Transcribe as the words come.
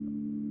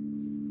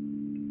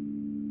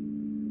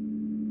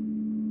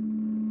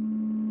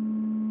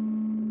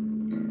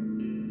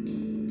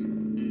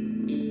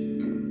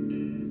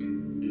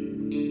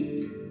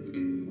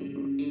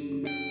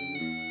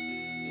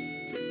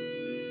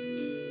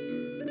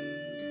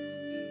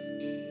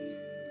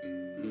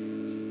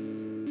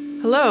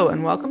Hello,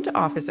 and welcome to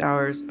Office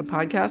Hours, a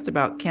podcast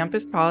about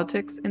campus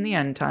politics in the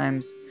end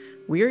times.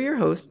 We are your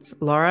hosts,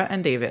 Laura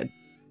and David.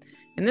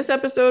 In this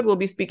episode, we'll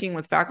be speaking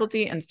with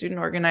faculty and student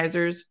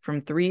organizers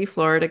from 3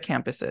 Florida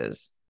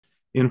campuses.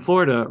 In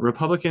Florida,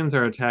 Republicans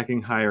are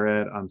attacking higher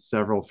ed on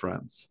several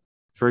fronts.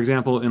 For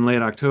example, in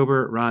late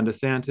October, Ron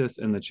DeSantis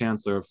and the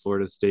chancellor of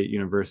Florida State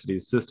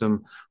University's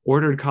system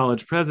ordered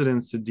college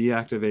presidents to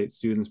deactivate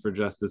Students for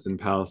Justice in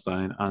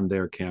Palestine on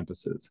their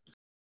campuses.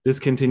 This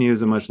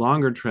continues a much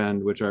longer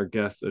trend, which our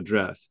guests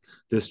address.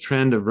 This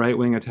trend of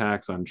right-wing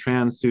attacks on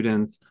trans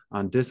students,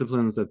 on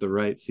disciplines that the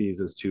right sees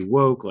as too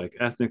woke, like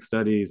ethnic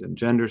studies and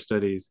gender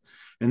studies.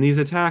 And these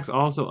attacks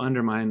also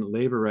undermine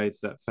labor rights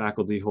that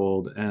faculty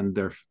hold and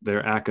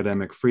their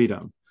academic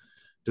freedom.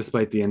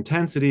 Despite the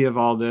intensity of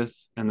all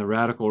this and the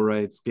radical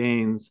rights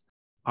gains,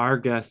 our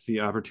guests see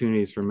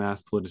opportunities for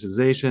mass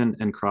politicization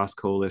and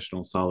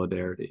cross-coalitional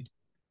solidarity.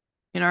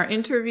 In our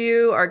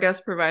interview, our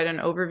guests provide an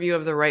overview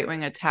of the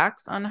right-wing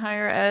attacks on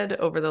higher ed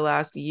over the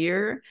last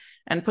year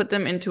and put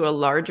them into a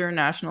larger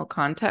national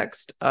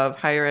context of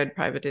higher ed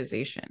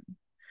privatization.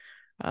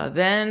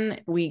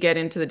 Then we get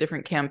into the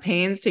different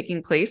campaigns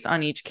taking place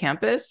on each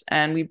campus,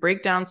 and we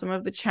break down some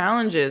of the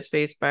challenges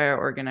faced by our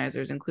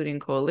organizers, including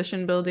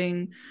coalition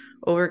building,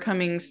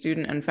 overcoming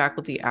student and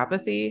faculty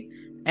apathy,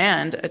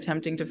 and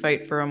attempting to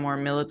fight for a more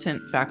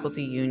militant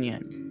faculty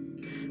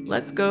union.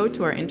 Let's go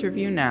to our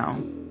interview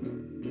now.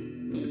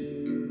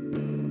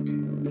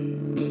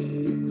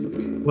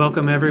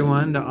 Welcome,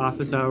 everyone, to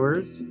Office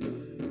Hours.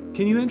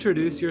 Can you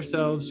introduce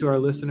yourselves to our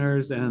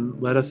listeners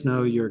and let us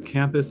know your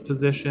campus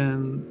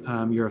position,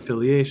 your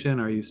affiliation?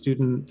 Are you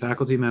student,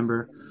 faculty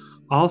member?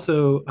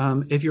 Also,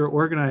 if you're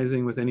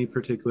organizing with any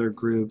particular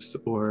groups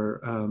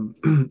or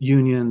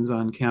unions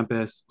on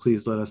campus,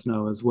 please let us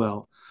know as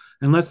well.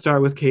 And let's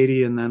start with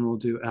Katie, and then we'll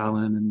do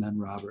Alan and then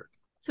Robert.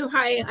 So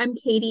hi, I'm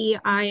Katie.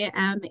 I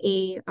am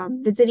a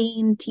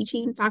visiting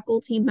teaching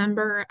faculty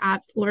member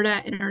at Florida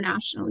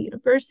International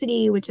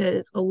University, which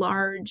is a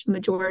large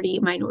majority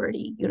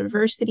minority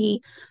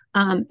university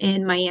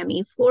in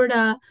Miami,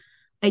 Florida.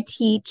 I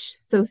teach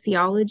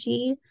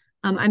sociology.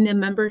 I'm the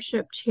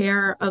membership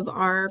chair of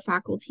our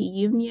faculty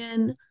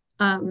union,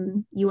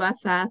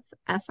 UFF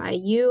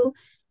FIU,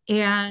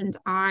 and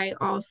I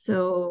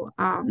also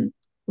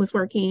was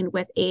working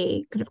with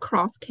a kind of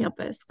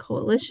cross-campus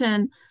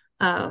coalition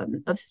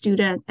of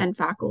student and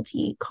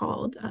faculty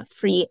called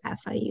Free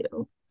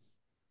FIU.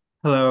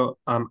 Hello,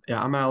 I'm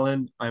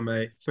Alan. I'm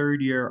a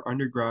third-year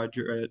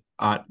undergraduate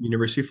at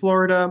University of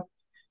Florida,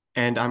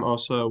 and I'm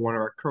also one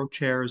of our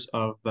co-chairs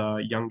of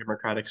the Young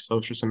Democratic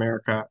Socialist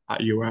America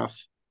at UF,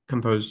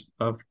 composed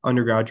of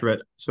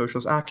undergraduate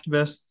socialist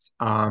activists.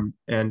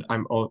 And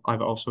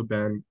I've also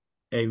been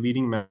a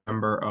leading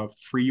member of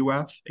Free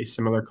UF, a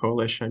similar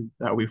coalition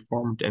that we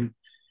formed in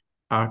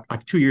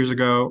like 2 years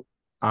ago.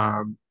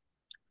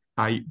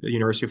 At the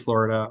University of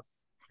Florida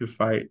to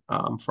fight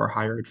for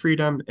higher ed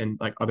freedom and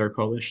like other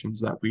coalitions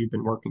that we've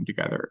been working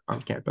together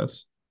on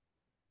campus.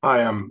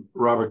 Hi, I'm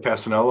Robert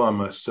Casanello.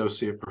 I'm an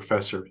associate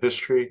professor of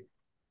history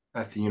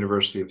at the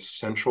University of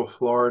Central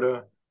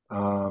Florida.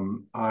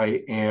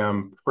 I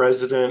am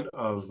president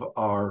of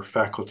our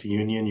faculty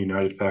union,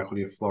 United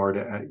Faculty of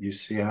Florida at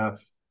UCF.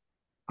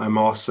 I'm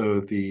also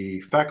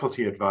the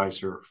faculty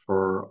advisor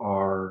for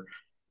our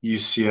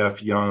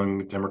UCF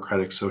Young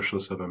Democratic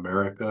Socialists of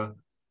America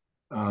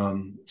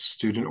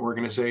student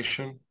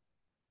organization.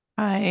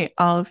 Hi,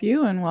 all of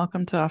you, and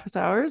welcome to Office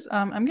Hours.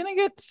 I'm going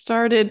to get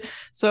started.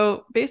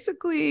 So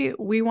basically,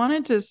 we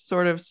wanted to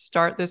sort of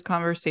start this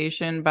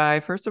conversation by,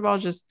 first of all,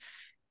 just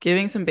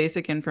giving some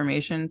basic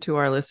information to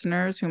our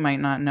listeners who might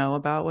not know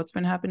about what's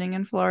been happening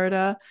in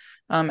Florida,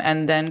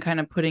 and then kind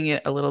of putting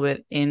it a little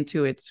bit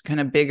into its kind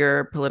of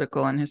bigger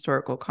political and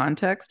historical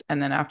context. And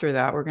then after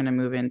that, we're going to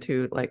move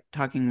into like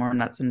talking more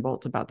nuts and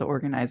bolts about the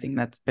organizing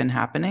that's been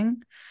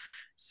happening.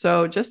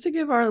 So just to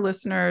give our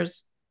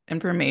listeners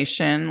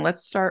information,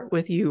 let's start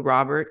with you,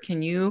 Robert.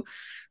 Can you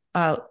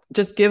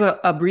just give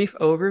a brief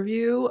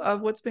overview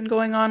of what's been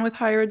going on with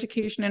higher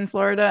education in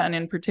Florida, and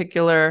in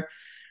particular,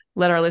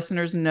 let our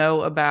listeners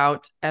know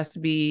about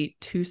SB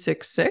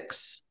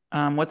 266,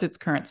 what's its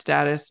current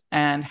status,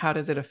 and how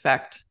does it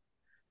affect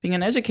being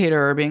an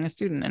educator or being a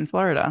student in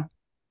Florida?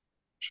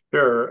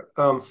 Sure.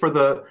 For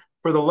the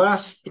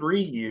last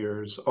 3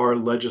 years, our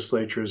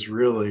legislature has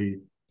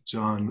really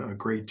done a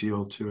great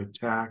deal to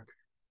attack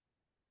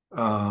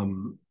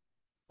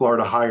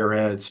Florida higher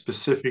ed,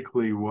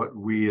 specifically what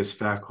we as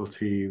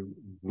faculty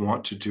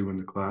want to do in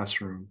the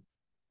classroom.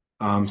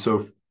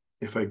 So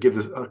if I give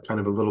this kind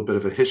of a little bit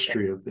of a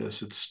history of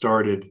this, it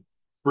started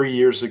 3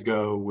 years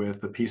ago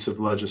with a piece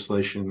of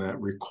legislation that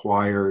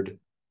required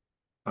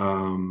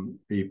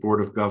the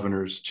Board of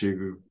Governors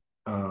to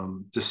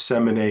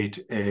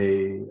disseminate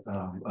a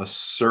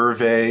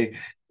survey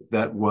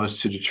that was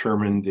to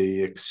determine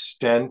the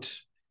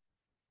extent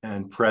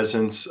and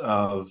presence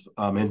of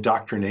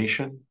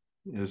indoctrination,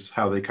 is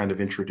how they kind of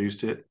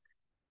introduced it.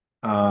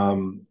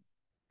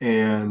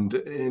 And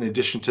in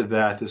addition to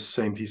that, this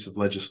same piece of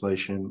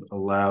legislation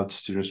allowed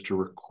students to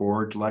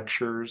record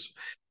lectures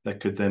that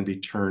could then be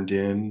turned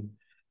in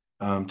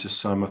to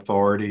some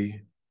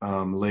authority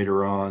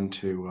later on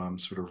to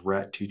sort of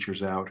rat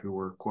teachers out who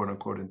were quote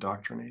unquote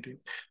indoctrinating.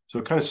 So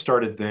it kind of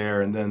started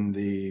there. And then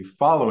the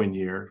following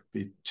year,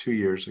 2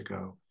 years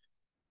ago,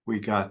 we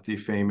got the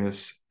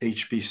famous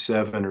HB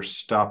 7 or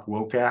Stop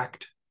Woke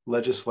Act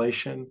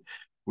legislation,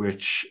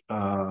 which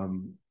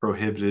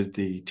prohibited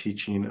the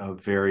teaching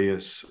of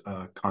various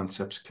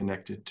concepts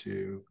connected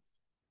to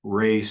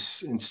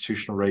race,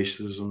 institutional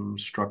racism,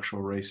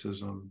 structural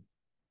racism.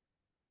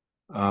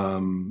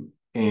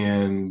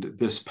 And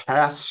this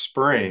past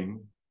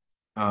spring,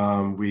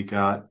 we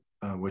got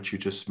what you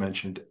just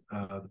mentioned,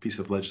 the piece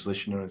of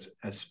legislation known as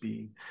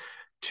SB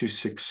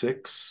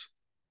 266.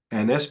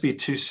 And SB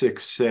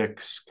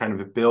 266 kind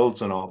of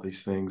builds on all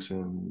these things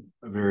in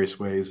various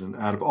ways. And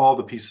out of all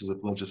the pieces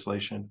of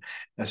legislation,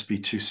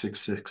 SB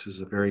 266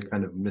 is a very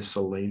kind of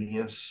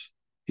miscellaneous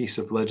piece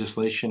of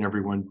legislation.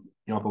 Everyone,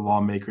 the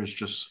lawmakers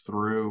just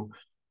threw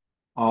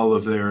all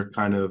of their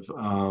kind of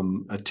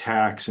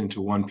attacks into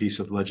one piece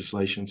of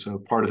legislation. So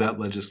part of that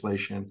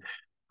legislation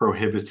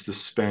prohibits the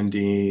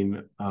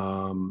spending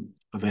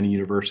of any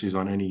universities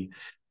on any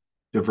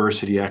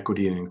diversity,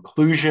 equity, and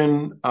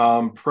inclusion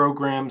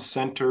programs,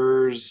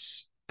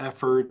 centers,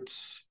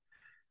 efforts,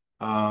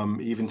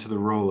 even to the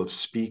role of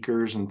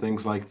speakers and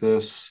things like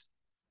this.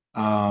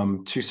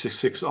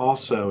 266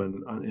 also,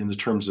 in the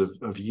terms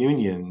of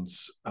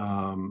unions,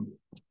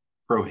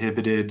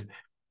 prohibited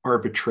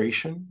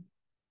arbitration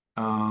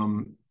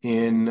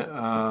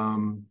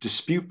in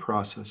dispute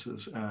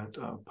processes at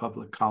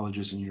public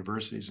colleges and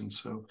universities. And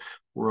so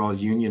we're all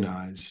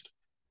unionized.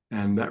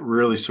 And that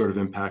really sort of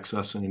impacts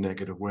us in a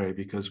negative way,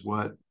 because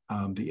what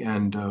the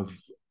end of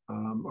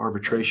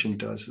arbitration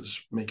does is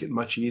make it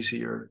much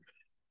easier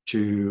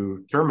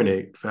to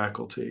terminate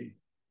faculty,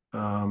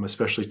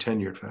 especially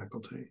tenured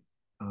faculty,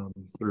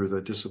 through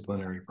the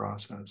disciplinary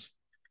process.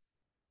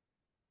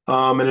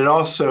 And it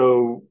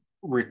also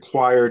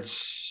required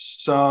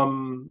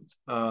some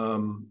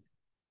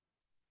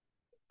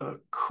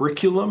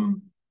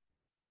curriculum,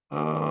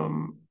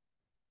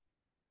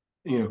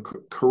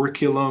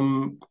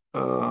 curriculum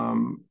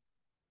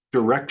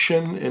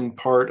direction in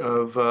part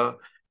of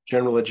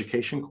general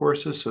education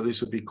courses. So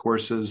these would be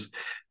courses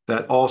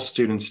that all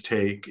students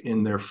take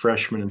in their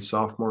freshman and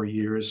sophomore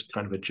years,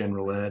 kind of a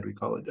general ed. We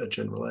call it a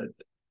general ed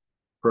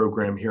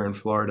program here in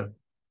Florida.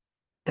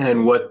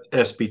 And what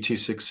SB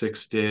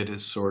 266 did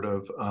is sort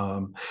of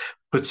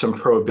put some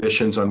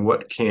prohibitions on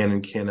what can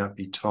and cannot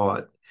be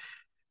taught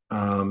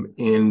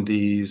in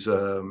these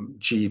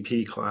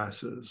GEP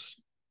classes.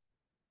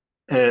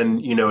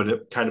 And,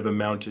 it kind of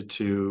amounted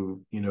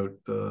to,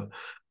 the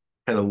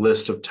kind of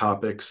list of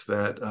topics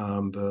that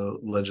the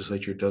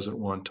legislature doesn't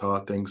want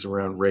taught, things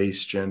around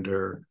race,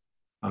 gender.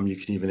 You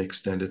can even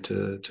extend it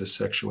to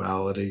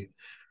sexuality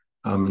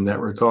in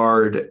that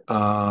regard.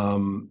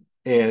 And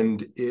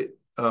it,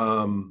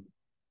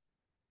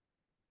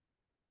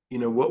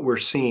 what we're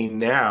seeing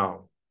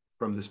now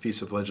from this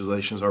piece of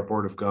legislation is our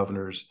Board of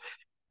Governors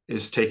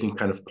is taking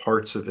kind of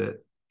parts of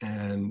it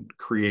and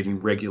creating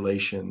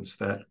regulations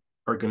that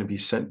are going to be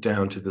sent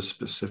down to the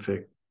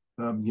specific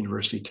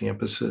university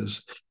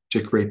campuses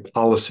to create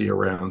policy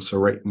around. So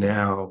right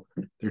now,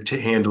 they're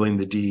handling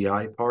the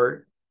DEI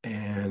part,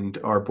 and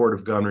our Board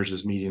of Governors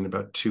is meeting in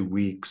about 2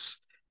 weeks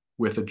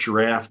with a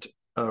draft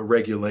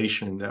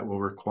regulation that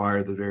will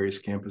require the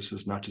various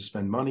campuses not to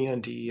spend money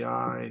on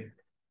DEI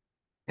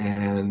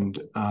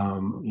and,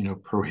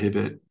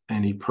 prohibit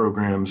any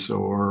programs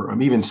or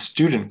even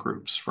student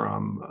groups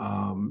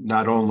from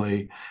not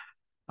only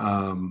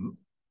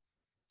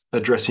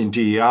addressing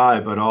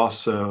DEI, but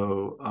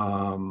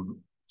also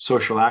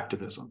social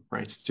activism,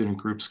 right? Student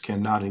groups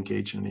cannot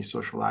engage in any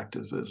social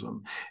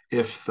activism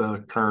if the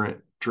current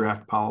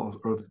draft policy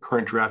or the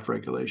current draft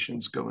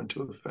regulations go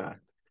into effect.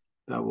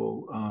 That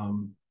will,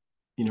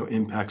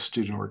 impact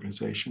student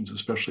organizations,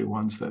 especially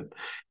ones that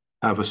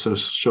have a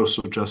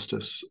social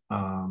justice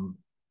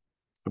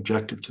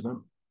objective to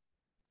them.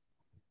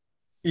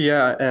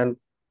 Yeah, and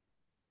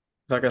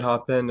if I could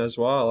hop in as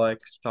well, like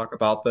to talk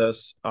about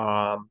this.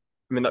 That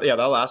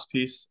last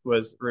piece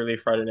was really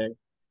frightening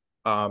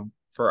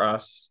for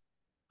us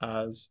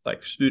as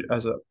like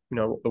the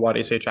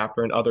YDSA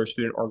chapter and other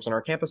student orgs on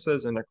our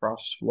campuses and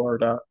across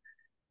Florida,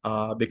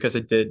 because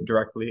it did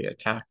directly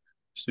attack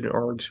student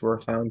orgs who were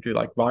found to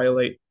like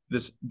violate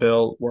this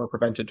bill or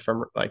prevented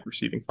from like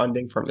receiving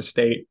funding from the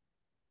state.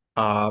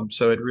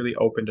 So it really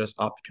opened us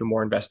up to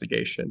more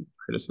investigation,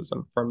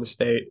 criticism from the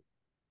state.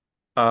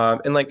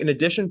 And like in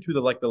addition to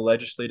the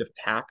legislative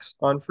tax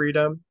on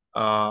freedom,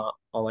 on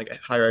like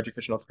higher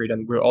educational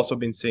freedom, we've also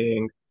been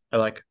seeing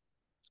like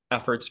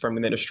efforts from the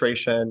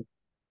administration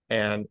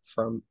and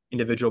from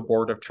individual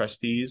board of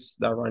trustees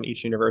that run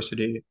each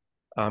university.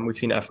 We've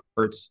seen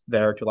efforts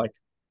there to like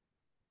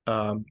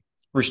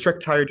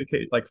restrict higher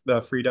education, like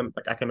the freedom,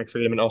 like academic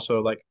freedom, and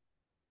also like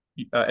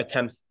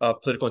attempts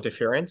of political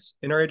interference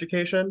in our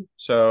education.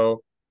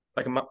 So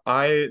like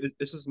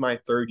this is my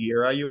third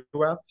year at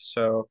UF,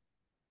 so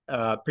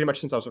pretty much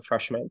since I was a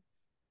freshman,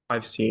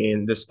 I've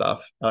seen this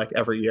stuff like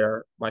every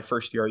year. My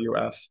first year at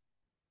UF,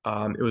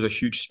 it was a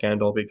huge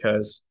scandal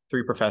because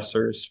three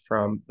professors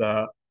from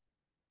the,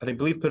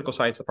 believe political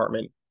science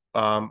department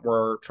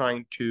were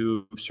trying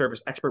to serve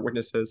as expert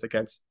witnesses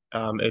against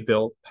a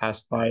bill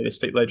passed by the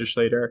state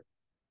legislator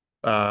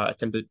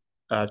attempted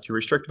to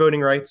restrict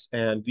voting rights.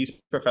 And these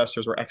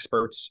professors were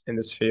experts in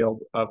this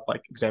field of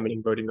like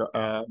examining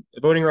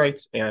voting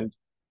rights and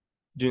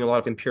doing a lot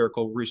of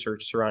empirical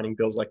research surrounding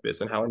bills like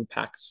this and how it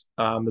impacts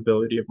the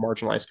ability of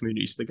marginalized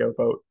communities to go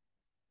vote.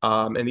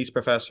 And these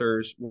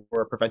professors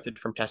were prevented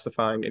from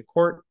testifying in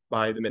court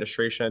by the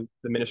administration.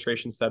 The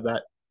administration said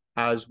that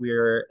as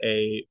we're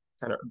a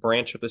kind of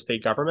branch of the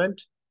state government,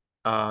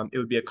 it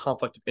would be a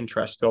conflict of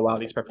interest to allow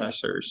these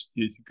professors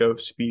to go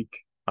speak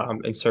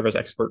and serve as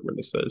expert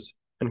witnesses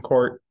in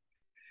court.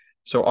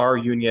 So our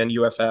union,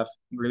 UFF,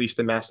 released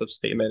a massive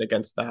statement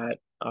against that.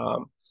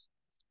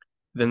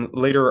 Then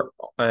later,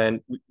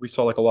 and we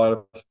saw like a lot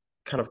of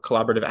kind of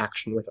collaborative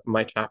action with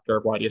my chapter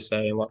of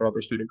YDSA and a lot of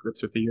other student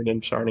groups with the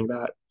union signing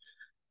that.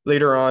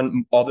 Later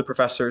on, all the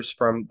professors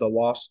from the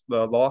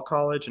law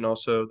college and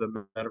also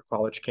the medical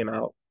college came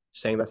out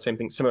saying that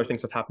similar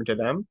things have happened to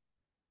them.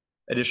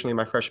 Additionally,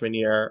 my freshman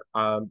year,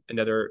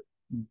 another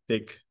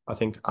big,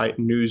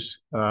 news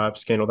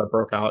scandal that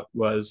broke out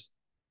was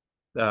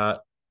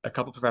that a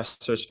couple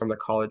professors from the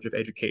College of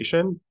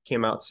Education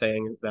came out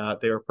saying that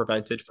they were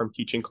prevented from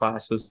teaching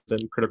classes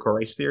in critical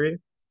race theory.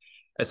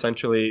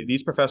 Essentially,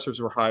 these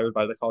professors were hired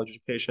by the College of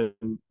Education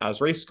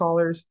as race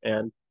scholars,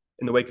 and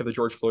in the wake of the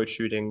George Floyd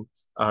shooting,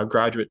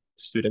 graduate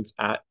students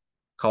at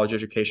College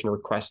Education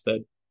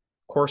requested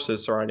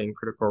courses surrounding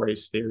critical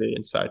race theory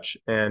and such.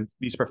 And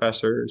these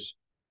professors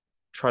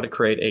try to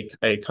create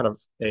a kind of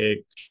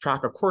a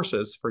track of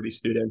courses for these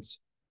students.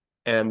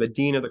 And the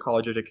dean of the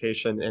College of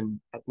Education and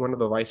one of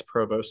the vice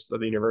provosts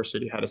of the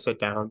university had to sit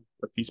down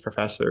with these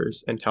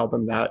professors and tell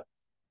them that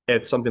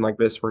if something like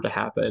this were to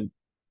happen,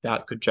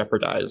 that could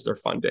jeopardize their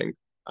funding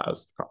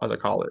as a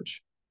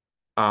college.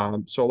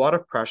 So a lot of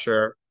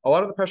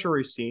the pressure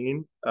we've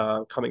seen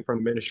coming from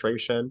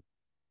administration,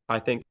 I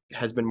think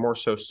has been more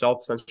so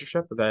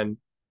self-censorship than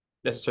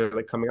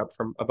necessarily coming up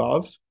from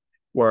above,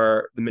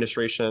 where the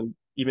administration,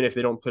 even if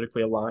they don't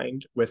politically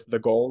aligned with the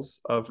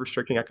goals of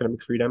restricting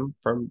academic freedom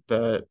from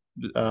the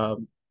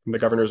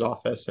governor's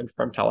office and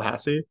from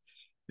Tallahassee,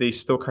 they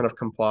still kind of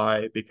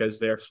comply because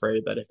they're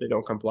afraid that if they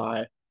don't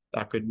comply,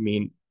 that could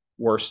mean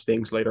worse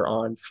things later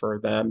on for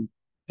them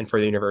and for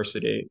the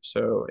university.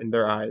 So in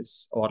their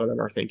eyes, a lot of them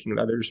are thinking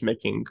that they're just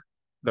making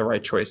the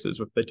right choices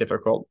with the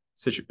difficult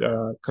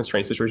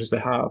constraint situations they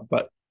have,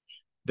 but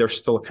they're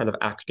still kind of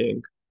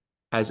acting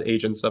as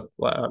agents of,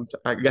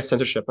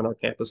 censorship on our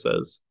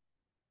campuses.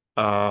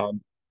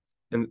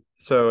 And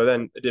so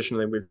then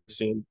additionally, we've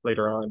seen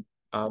later on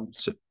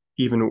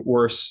even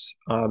worse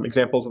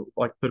examples of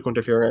like political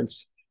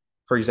interference.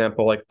 For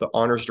example, like the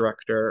honors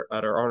director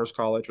at our honors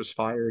college was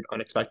fired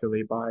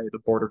unexpectedly by the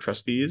board of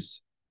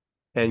trustees.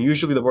 And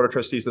usually the board of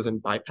trustees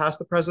doesn't bypass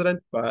the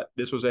president, but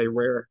this was a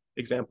rare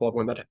example of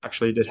when that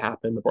actually did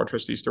happen. The board of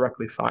trustees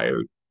directly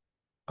fired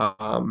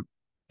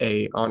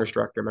a honors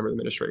director, member of the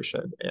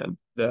administration, and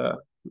there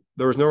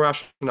was no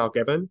rationale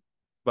given,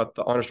 but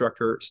the honors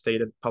director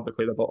stated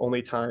publicly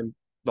that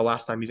the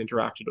last time he's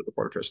interacted with the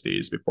board of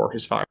trustees before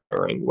his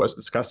firing was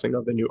discussing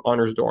of the new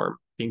honors dorm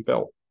being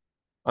built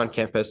on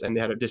campus, and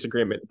they had a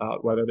disagreement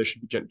about whether there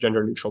should be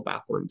gender neutral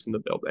bathrooms in the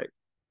building.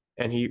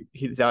 And he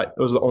that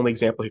was the only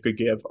example he could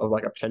give of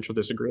like a potential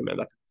disagreement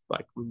that could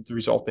like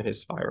result in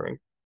his firing.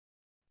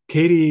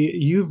 Katie,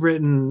 you've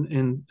written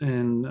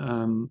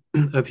in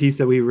a piece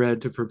that we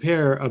read to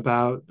prepare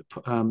about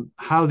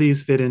how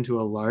these fit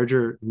into a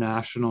larger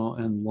national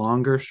and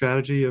longer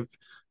strategy of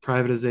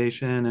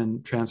privatization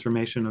and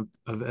transformation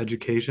of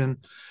education.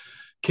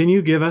 Can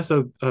you give us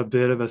a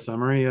bit of a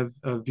summary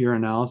of your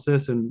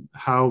analysis and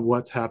how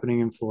what's happening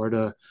in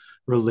Florida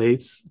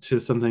relates to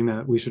something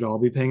that we should all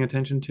be paying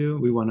attention to?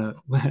 We want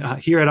to,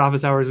 here at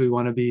Office Hours, we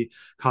want to be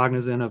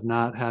cognizant of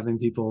not having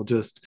people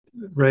just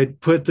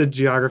put the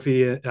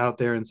geography out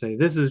there and say,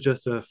 this is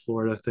just a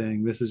Florida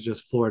thing. This is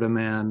just Florida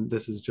man.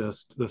 This is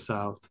just the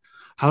South.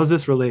 How does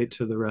this relate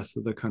to the rest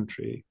of the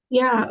country?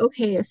 Yeah,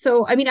 okay.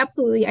 So, I mean,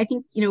 absolutely. I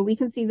think, we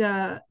can see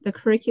the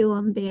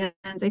curriculum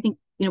bands. I think,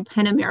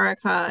 PEN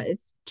America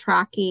is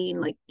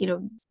tracking like,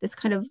 this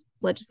kind of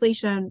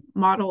legislation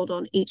modeled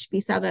on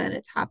HB7.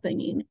 It's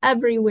happening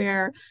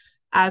everywhere,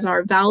 as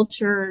are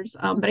vouchers.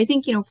 But I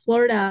think,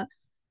 Florida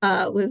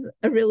was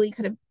a really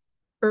kind of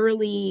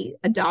early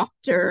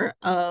adopter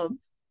of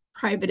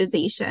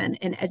privatization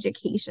in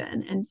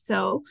education. And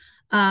so,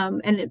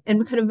 and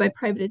kind of by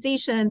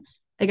privatization,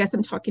 I guess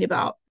I'm talking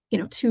about,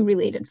 two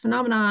related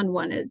phenomenon.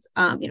 One is,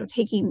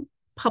 taking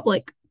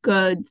public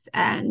goods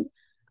and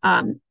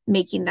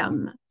making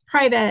them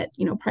private,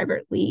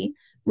 privately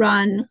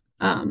run,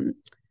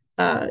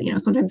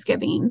 sometimes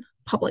giving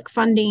public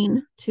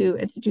funding to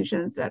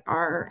institutions that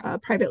are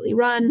privately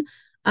run.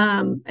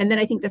 And then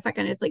I think the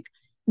second is like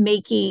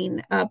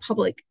making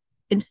public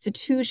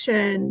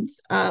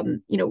institutions,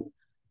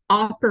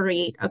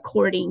 operate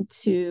according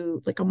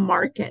to like a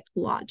market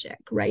logic,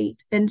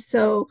 right? And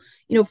so,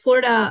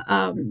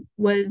 Florida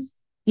was,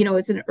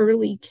 is an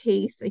early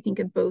case, I think,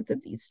 of both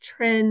of these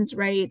trends,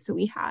 right? So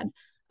we had,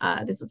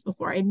 this was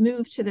before I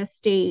moved to the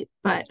state,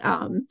 but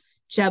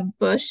Jeb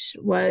Bush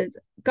was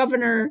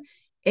governor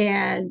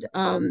and,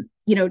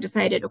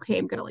 decided, okay,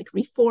 I'm going to like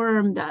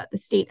reform the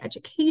state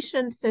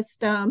education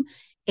system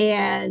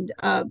and,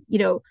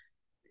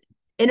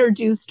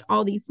 introduced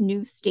all these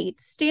new state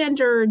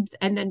standards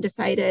and then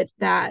decided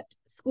that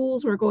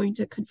schools were going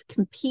to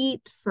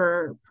compete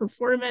for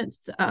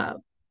performance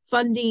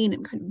funding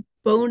and kind of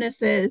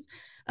bonuses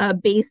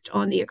based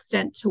on the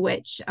extent to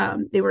which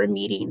they were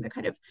meeting the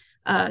kind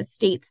of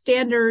state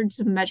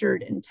standards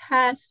measured in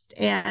tests.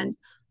 And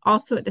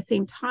also at the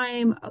same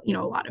time, a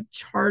lot of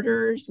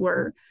charters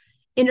were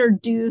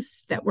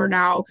introduced that were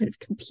now kind of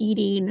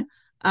competing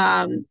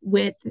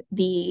with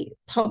the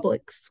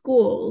public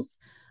schools.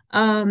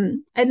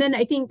 And then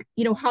I think,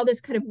 how this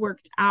kind of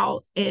worked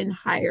out in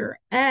higher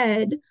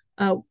ed,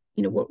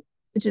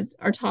 which is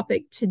our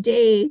topic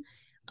today,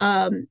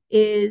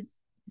 is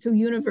so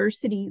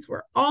universities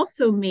were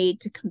also made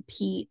to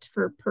compete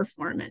for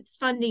performance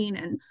funding,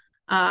 and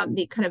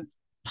the kind of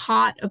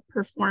pot of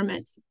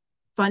performance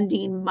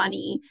funding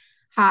money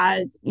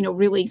has,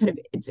 really kind of,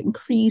 it's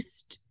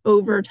increased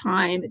over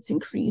time, it's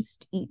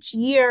increased each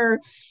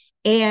year.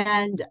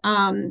 And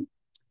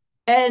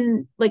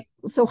like,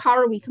 so how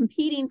are we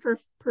competing for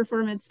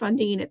performance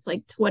funding? It's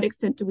like, to what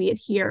extent do we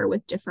adhere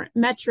with different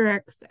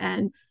metrics?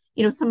 And,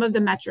 some of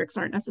the metrics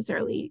aren't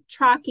necessarily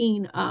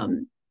tracking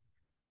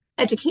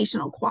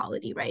educational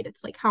quality, right?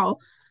 It's like how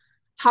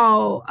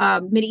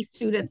many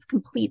students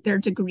complete their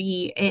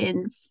degree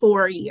in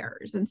 4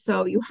 years. And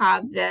so you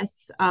have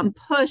this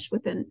push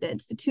within the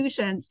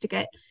institutions to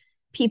get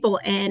people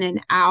in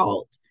and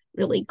out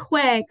really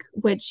quick,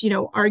 which,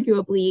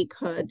 arguably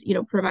could,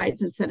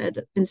 provides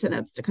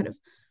incentives to kind of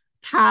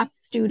pass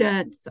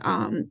students,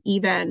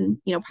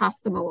 even,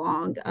 pass them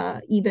along,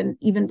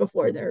 even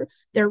before they're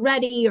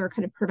ready, or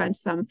kind of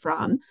prevents them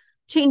from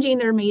changing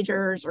their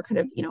majors or kind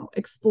of,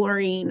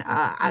 exploring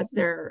as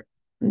they're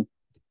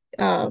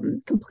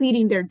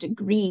completing their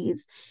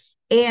degrees.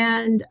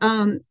 And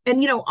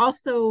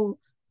also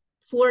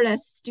Florida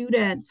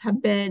students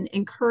have been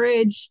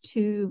encouraged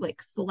to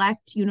like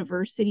select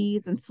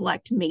universities and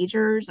select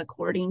majors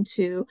according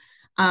to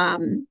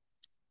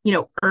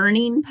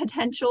earning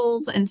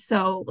potentials. And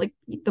so like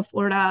the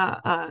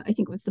Florida, I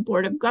think it was the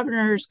Board of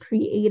Governors,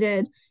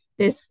 created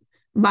this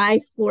My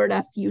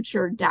Florida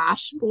Future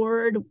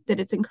dashboard that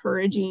is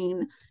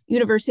encouraging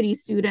university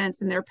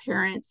students and their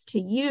parents to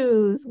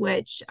use,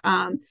 which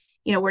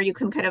where you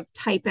can kind of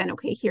type in,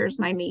 okay, here's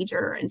my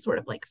major, and sort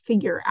of like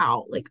figure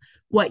out like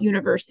what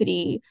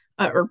university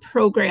or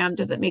program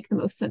does it make the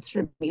most sense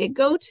for me to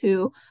go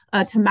to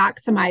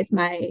maximize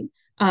my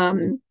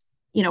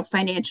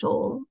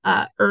financial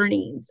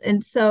earnings.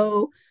 And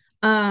so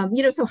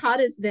so how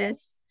does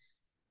this,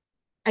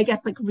 I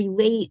guess, like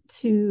relate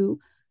to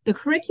the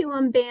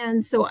curriculum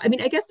ban? So I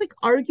mean, I guess like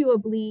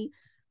arguably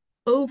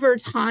over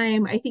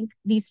time, I think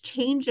these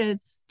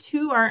changes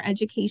to our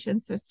education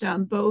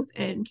system, both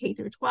in K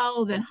through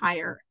 12 and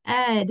higher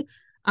ed,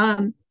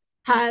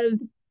 have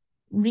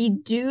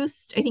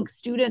reduced, I think,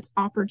 students'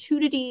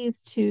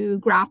 opportunities to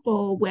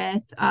grapple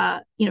with,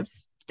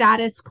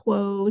 status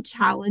quo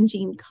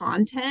challenging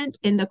content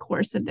in the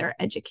course of their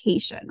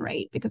education,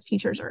 right? Because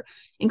teachers are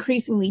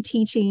increasingly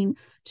teaching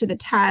to the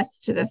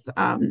test, to this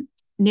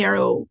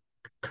narrow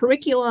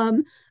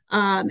curriculum.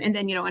 And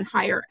then, in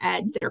higher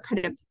ed, they're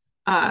kind of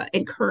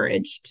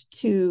encouraged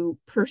to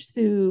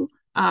pursue,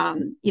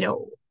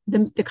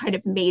 the kind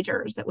of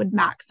majors that would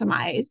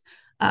maximize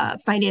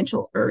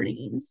financial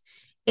earnings.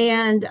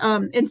 And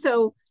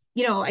so,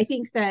 I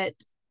think that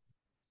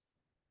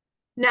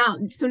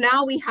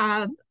now we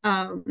have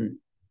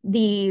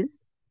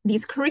these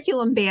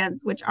curriculum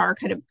bans, which are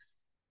kind of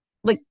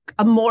like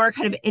a more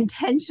kind of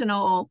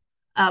intentional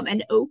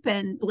and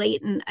open,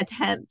 blatant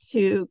attempt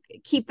to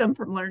keep them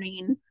from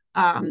learning,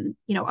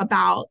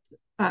 about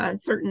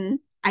certain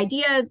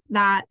ideas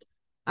that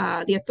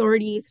the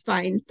authorities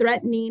find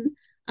threatening.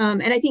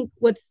 And I think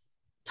what's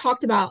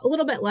talked about a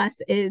little bit less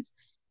is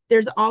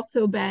there's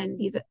also been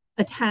these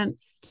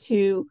attempts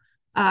to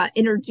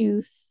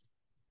introduce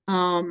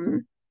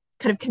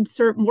kind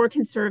of more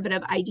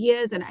conservative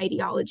ideas and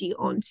ideology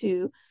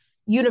onto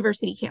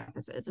university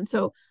campuses. And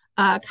so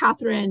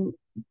Catherine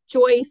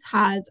Joyce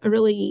has a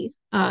really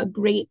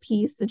great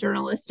piece, the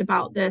journalist,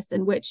 about this,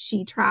 in which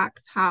she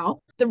tracks how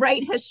the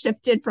right has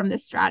shifted from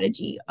this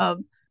strategy of,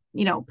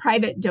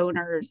 private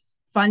donors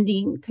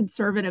funding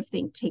conservative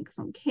think tanks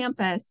on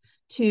campus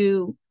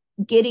to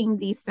getting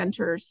these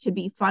centers to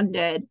be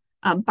funded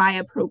by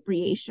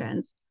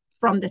appropriations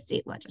from the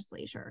state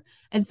legislature.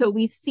 And so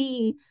we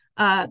see,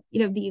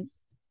 these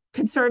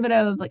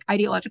conservative, like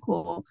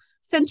ideological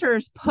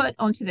centers put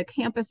onto the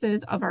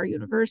campuses of our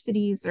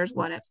universities. There's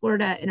one at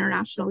Florida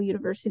International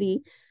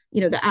University,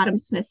 the Adam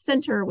Smith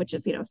Center, which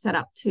is, set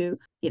up to,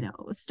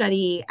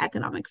 study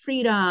economic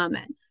freedom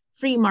and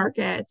free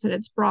markets. And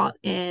it's brought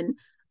in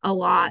a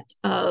lot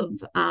of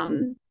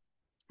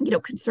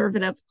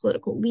conservative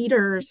political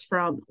leaders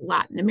from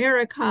Latin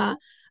America.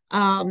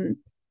 And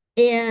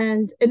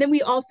then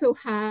we also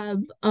have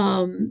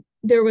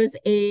there was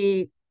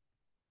a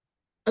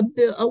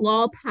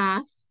law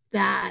passed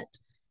that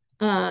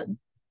uh,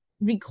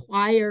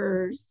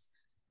 requires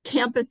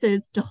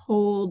campuses to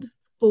hold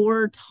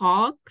 4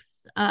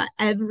 talks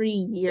every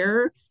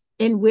year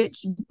in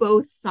which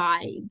both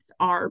sides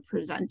are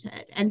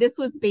presented. And this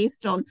was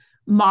based on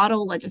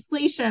model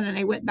legislation. And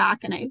I went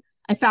back and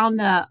I found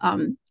the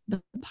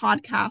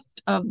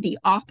podcast of the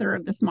author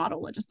of this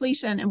model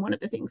legislation. And one of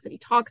the things that he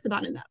talks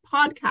about in that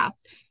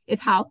podcast is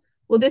how,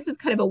 well, this is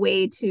kind of a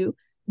way to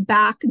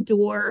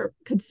backdoor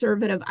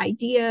conservative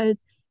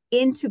ideas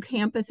into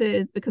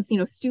campuses because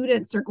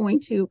students are going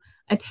to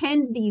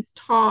attend these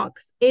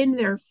talks in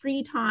their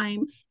free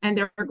time and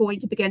they're going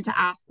to begin to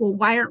ask, well,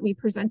 why aren't we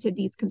presented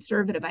these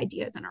conservative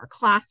ideas in our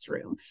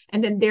classroom?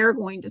 And then they're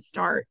going to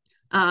start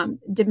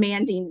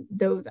demanding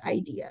those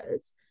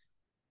ideas.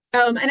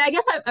 And I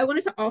guess I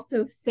wanted to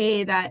also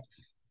say that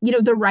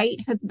the right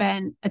has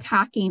been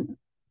attacking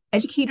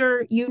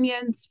educator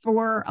unions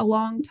for a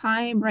long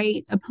time,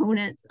 right?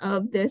 Opponents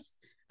of this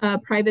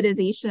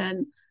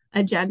privatization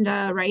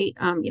agenda, right?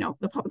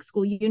 The public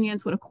school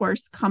unions would, of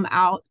course, come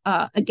out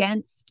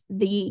against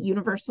the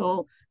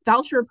universal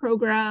voucher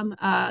program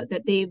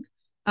that they've,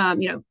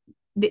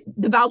 the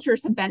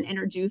vouchers have been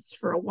introduced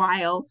for a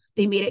while.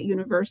 They made it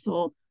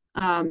universal,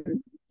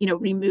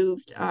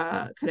 removed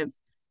kind of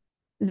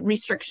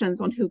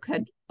restrictions on who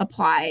could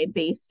apply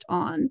based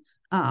on,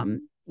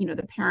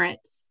 the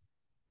parents'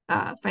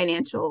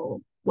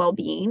 financial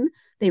well-being.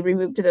 They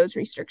removed those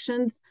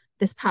restrictions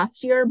this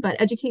past year, but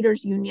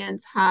educators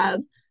unions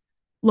have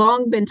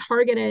long been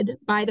targeted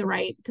by the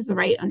right because the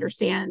right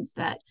understands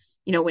that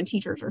when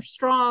teachers are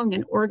strong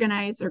and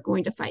organized, they're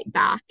going to fight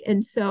back.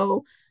 And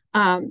so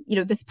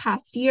this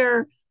past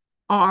year,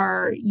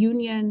 our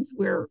unions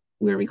we're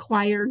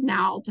required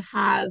now to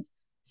have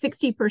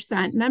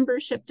 60%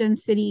 membership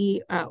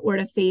density or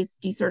to face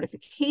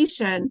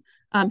decertification.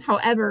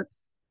 However,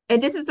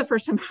 and this is the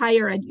first time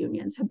higher ed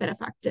unions have been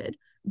affected,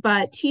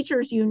 but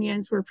teachers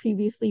unions were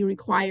previously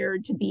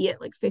required to be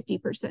at like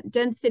 50%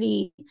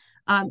 density.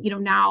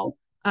 Now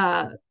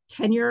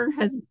tenure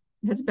has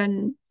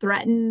been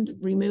threatened,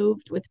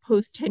 removed with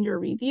post-tenure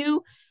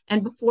review.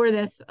 And before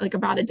this, like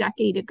about a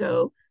decade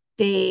ago,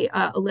 they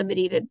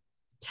eliminated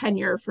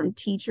tenure from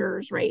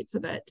teachers, right? So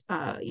that,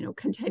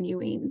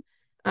 continuing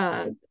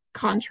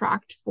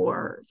contract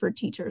for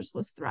teachers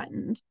was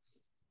threatened.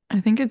 I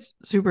think it's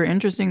super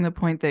interesting the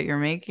point that you're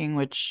making,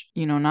 which,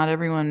 not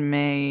everyone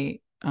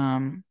may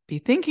be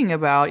thinking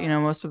about.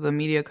 Most of the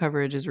media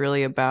coverage is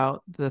really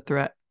about the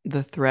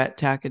threat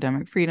to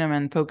academic freedom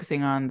and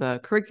focusing on the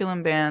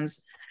curriculum bans.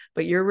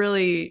 But you're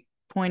really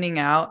pointing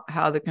out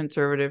how the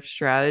conservative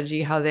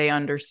strategy, how they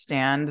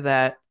understand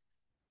that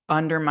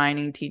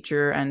undermining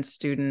teacher and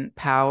student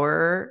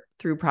power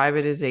through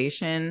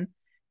privatization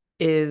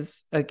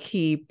is a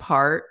key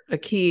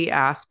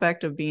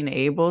aspect of being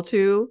able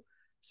to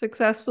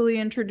successfully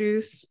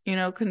introduce,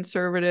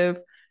 conservative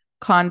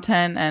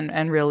content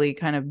and really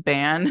kind of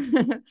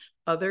ban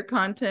other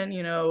content,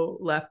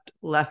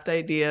 left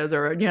ideas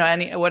or,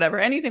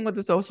 anything with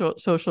the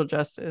social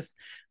justice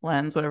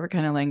lens, whatever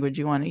kind of language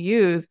you want to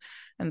use.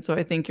 And so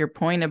I think your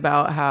point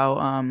about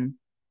how,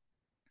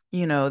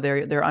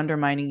 they're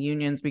undermining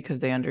unions because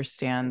they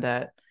understand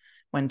that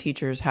when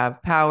teachers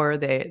have power,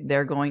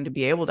 they're going to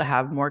be able to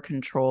have more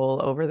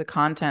control over the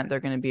content. They're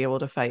going to be able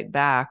to fight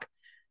back.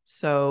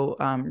 So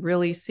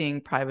really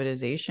seeing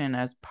privatization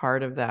as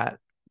part of that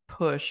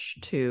push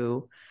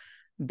to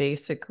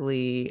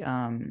basically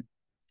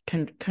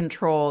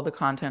control the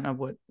content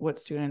of what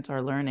students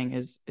are learning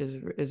is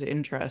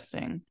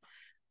interesting.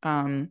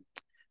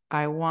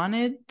 I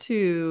wanted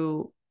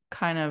to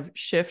kind of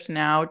shift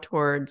now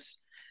towards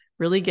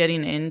really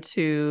getting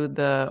into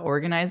the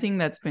organizing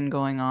that's been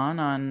going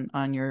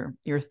on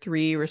your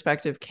 3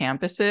 respective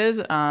campuses.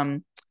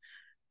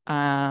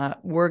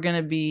 We're going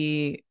to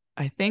be,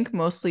 I think,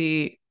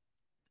 mostly,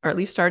 or at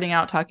least starting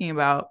out talking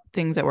about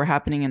things that were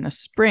happening in the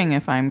spring,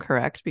 if I'm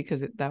correct,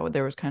 because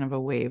there was kind of a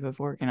wave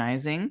of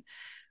organizing.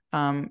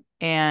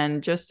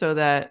 And just so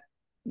that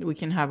we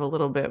can have a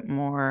little bit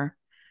more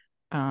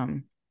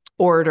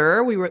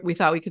order, we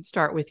thought we could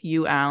start with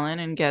you, Alan,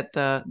 and get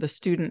the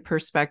student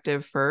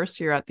perspective first.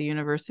 You're at the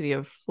University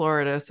of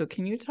Florida. So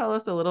can you tell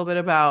us a little bit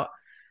about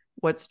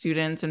what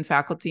students and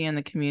faculty in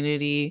the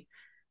community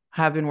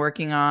have been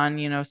working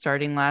on,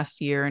 starting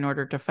last year in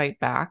order to fight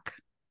back?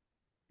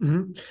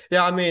 Mm-hmm.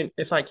 Yeah, I mean,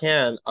 if I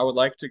can, I would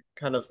like to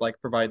kind of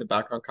like provide the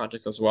background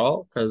context as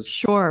well, because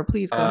Sure,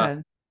 please go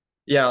ahead.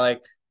 yeah,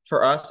 like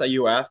for us at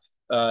UF,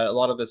 a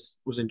lot of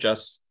this wasn't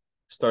just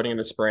starting in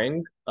the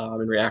spring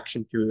in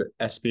reaction to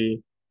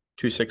SB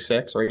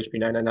 266 or HB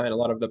 999. A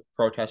lot of the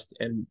protest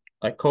and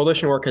like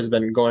coalition work has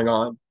been going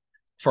on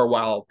for a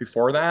while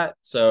before that.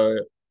 So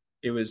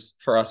it was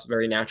for us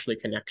very naturally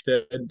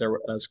connected. There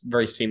was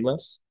very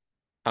seamless.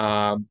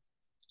 So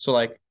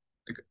like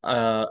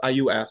at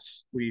UF,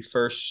 we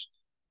first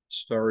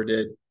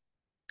started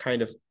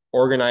kind of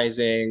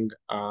organizing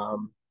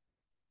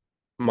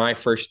my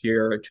first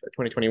year,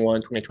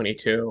 2021,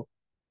 2022,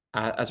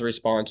 as a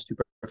response to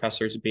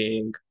professors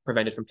being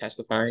prevented from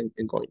testifying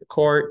and going to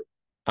court.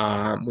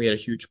 We had a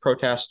huge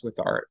protest with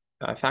our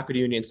faculty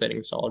union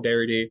stating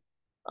solidarity.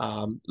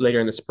 Later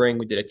in the spring,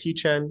 we did a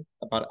teach-in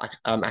about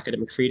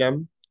academic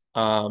freedom.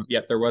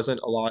 Yet there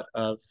wasn't a lot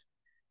of,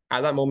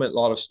 at that moment, a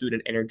lot of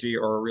student energy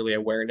or really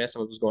awareness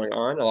of what was going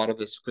on. A lot of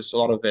this, because a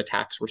lot of the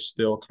attacks were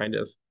still kind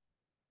of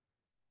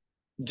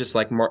just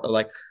like more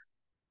like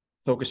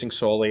focusing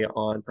solely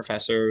on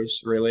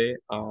professors, really.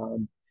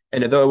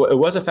 And though it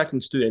was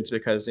affecting students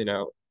because,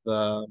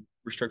 the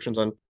restrictions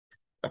on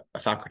a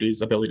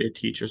faculty's ability to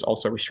teach, there's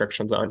also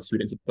restrictions on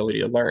students' ability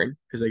to learn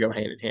because they go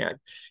hand in hand.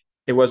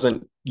 It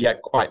wasn't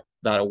yet quite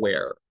that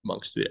aware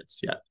among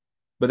students yet.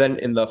 But then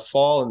in the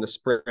fall and the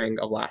spring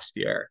of last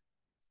year,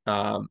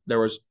 there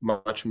was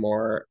much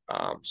more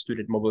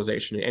student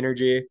mobilization and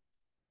energy.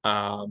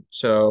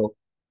 So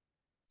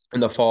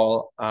in the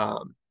fall,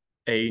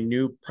 a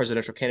new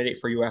presidential candidate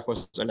for UF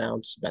was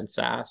announced, Ben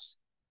Sasse,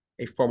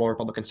 a former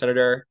Republican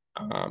senator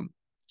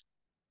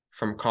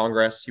from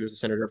Congress. He was a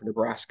senator of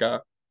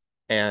Nebraska.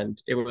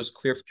 And it was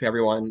clear to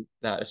everyone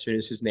that as soon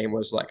as his name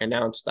was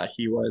announced, that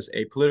he was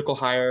a political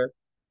hire,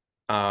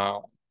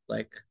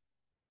 like,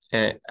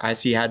 and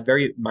as he had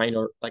very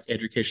minor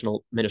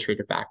educational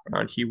administrative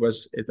background. He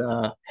was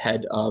the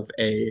head of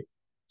a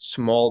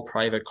small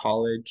private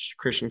college,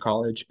 Christian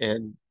college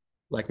in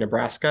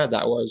Nebraska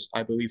that was,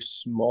 I believe,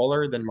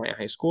 smaller than my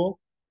high school.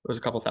 It was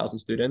a couple thousand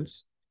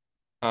students.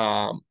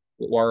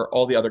 Or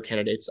all the other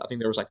candidates, I think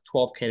there was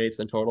 12 candidates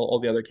in total. All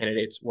the other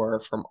candidates were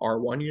from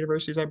R1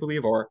 universities, I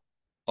believe, or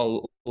a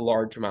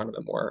large amount of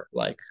them were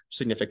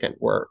significant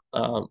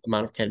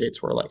amount of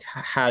candidates were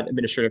had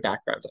administrative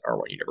backgrounds at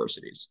R1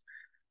 universities.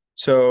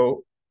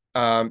 So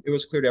it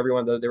was clear to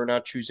everyone that they were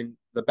not choosing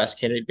the best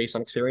candidate based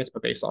on experience,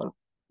 but based on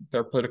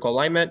their political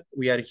alignment.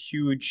 We had a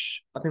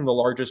huge, I think the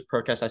largest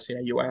protest I've seen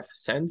at UF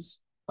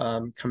since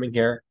coming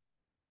here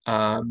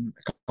a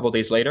couple of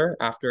days later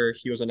after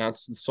he was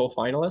announced as the sole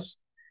finalist.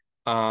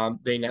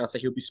 They announced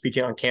that he'll be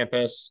speaking on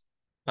campus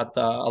at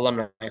the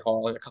alumni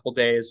hall in a couple of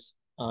days.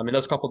 In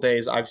those couple of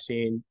days, I've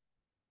seen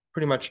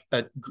pretty much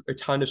a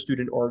ton of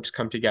student orgs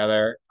come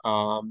together,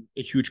 a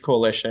huge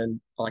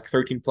coalition,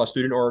 13 plus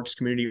student orgs,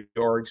 community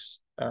orgs,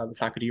 the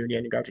faculty union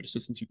and graduate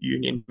assistants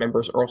union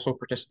members are also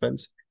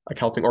participants,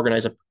 helping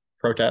organize a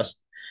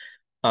protest.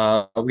 We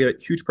had a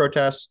huge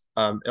protest.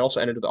 It also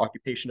ended with the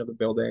occupation of the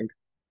building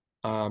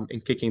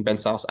and kicking Ben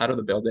Sasse out of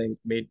the building,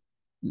 made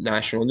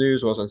national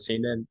news, was on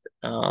CNN.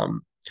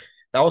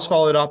 That was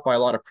followed up by a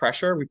lot of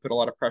pressure. We put a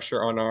lot of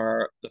pressure on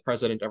the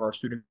president of our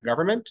student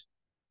government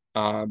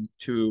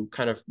to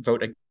kind of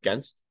vote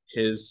against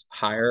his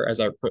hire as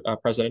our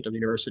president of the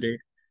university.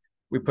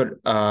 We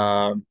put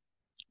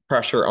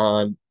pressure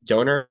on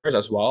donors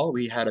as well.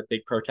 We had a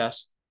big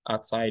protest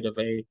outside of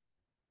a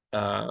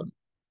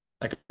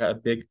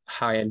big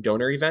high-end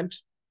donor event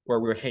where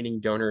we were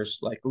handing donors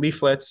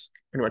leaflets,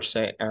 pretty much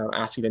saying,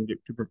 asking them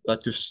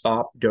to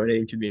stop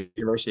donating to the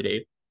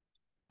university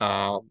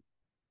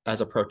as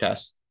a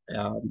protest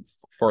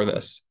for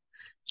this.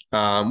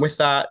 With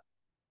that,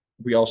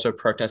 we also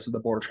protested the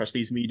board of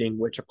trustees meeting,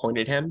 which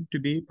appointed him to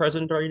be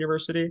president of our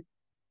university.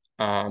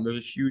 There's a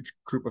huge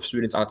group of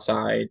students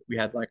outside. We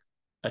had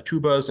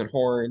tubas and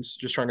horns,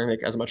 just trying to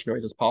make as much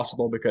noise as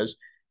possible because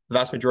the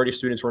vast majority of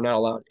students were not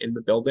allowed in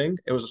the building.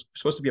 It was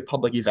supposed to be a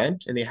public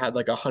event, and they had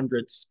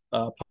 100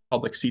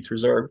 public seats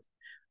reserved,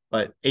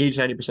 but 80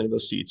 to 90% of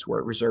those seats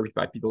were reserved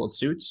by people in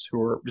suits who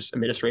were just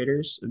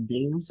administrators and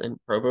deans and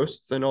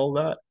provosts and all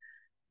that.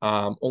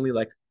 Only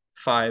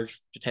 5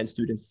 to 10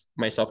 students,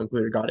 myself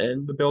included, got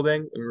in the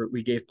building.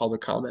 We gave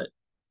public comment,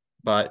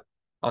 but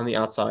on the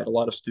outside, a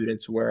lot of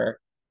students were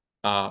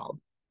trying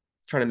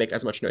to make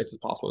as much noise as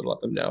possible to let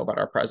them know about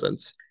our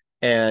presence.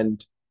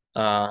 And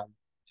the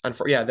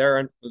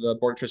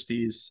board of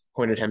trustees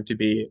appointed him to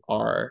be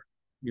our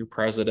new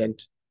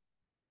president.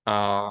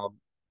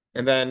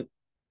 And then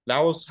that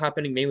was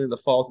happening mainly in the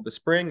fall to the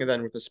spring. And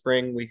then with the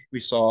spring, we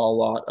saw a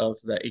lot of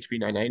the HB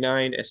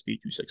 999, SB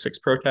 266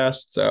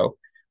 protests. So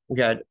we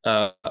had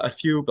a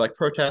few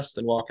protests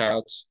and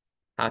walkouts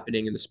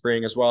happening in the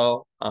spring as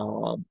well.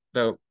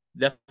 Though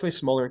definitely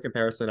smaller in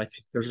comparison. I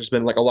think there's just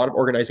been a lot of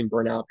organizing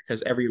burnout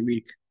because every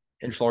week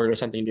in Florida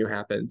something new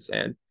happens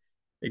and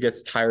it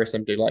gets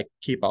tiresome to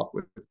keep up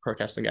with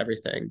protesting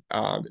everything.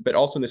 But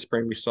also in the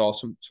spring we saw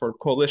some sort of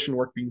coalition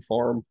work being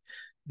formed.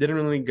 Didn't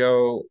really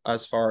go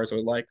as far as I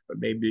would like, but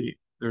maybe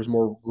there's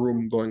more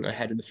room going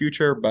ahead in the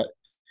future. But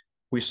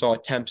we saw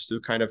attempts to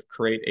kind of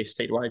create a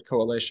statewide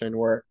coalition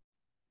where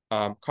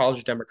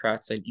college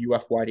Democrats and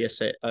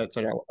YDSA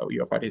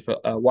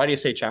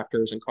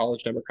chapters and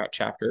college Democrat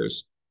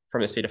chapters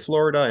from the state of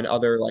Florida and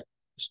other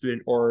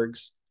student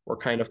orgs were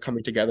kind of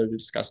coming together to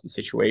discuss the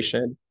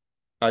situation.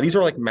 These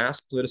are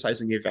mass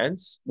politicizing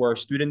events where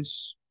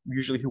students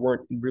usually who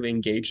weren't really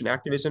engaged in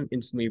activism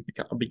instantly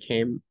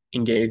became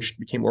engaged,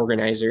 became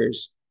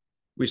organizers.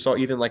 We saw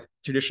even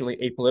traditionally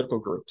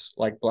apolitical groups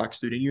like Black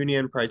Student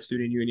Union, Pride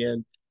Student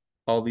Union,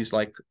 all these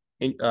like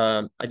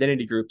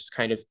identity groups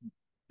kind of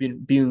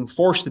being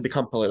forced to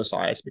become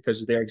politicized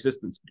because their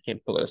existence became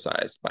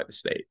politicized by the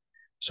state.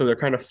 So they're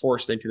kind of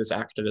forced into this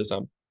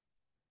activism.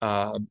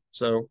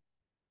 So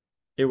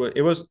it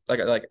was like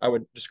I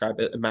would describe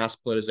it a mass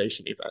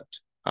politicization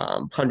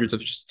event.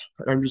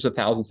 Hundreds of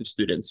thousands of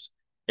students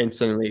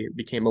instantly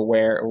became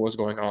aware of what was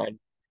going on,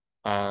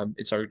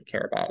 and started to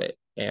care about it.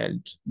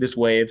 And this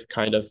wave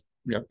kind of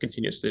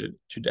continues to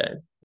today.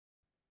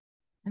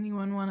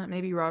 Anyone want to,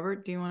 maybe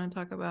Robert, do you want to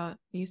talk about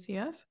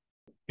UCF?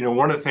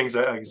 One of the things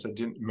I guess I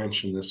didn't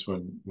mention this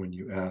when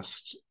you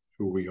asked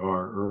who we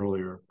are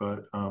earlier,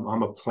 but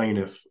I'm a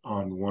plaintiff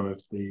on one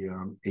of the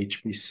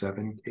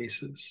HB7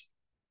 cases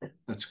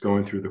that's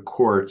going through the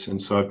courts.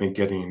 And so I've been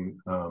getting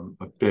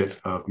a bit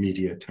of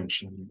media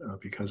attention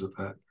because of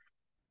that.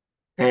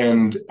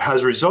 And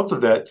as a result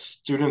of that,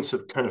 students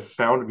have kind of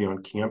found me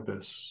on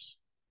campus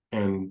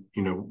and,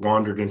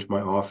 wandered into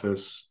my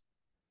office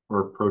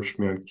or approached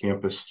me on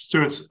campus.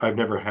 Students I've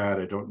never had,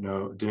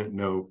 didn't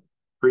know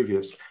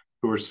previous,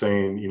 who were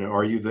saying,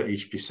 are you the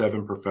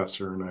HB7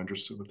 professor? And I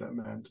understood what that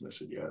meant. And I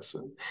said, yes.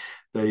 And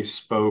they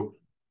spoke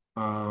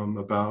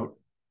about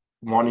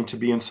wanting to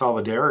be in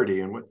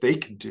solidarity and what they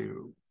could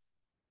do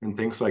and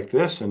things like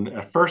this. And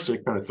at first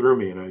it kind of threw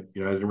me, and I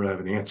didn't really have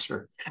an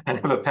answer. I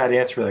didn't have a pat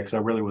answer for that because I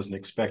really wasn't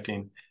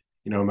expecting,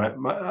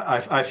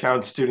 I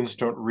found students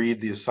don't read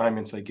the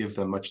assignments I give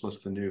them, much less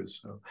the news.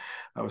 So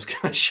I was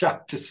kind of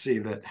shocked to see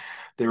that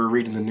they were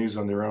reading the news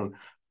on their own.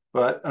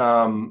 But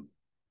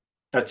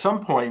at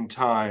some point in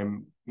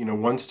time,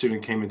 one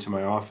student came into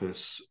my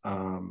office,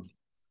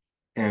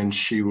 and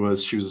she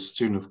was a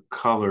student of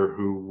color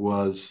who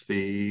was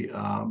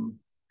I'm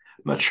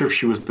not sure if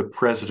she was the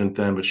president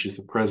then, but she's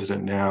the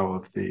president now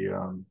of the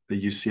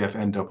UCF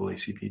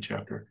NAACP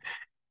chapter.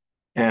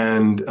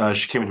 And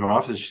she came into my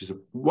office and she said,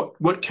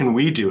 what can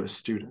we do as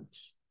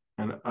students?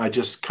 And I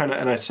just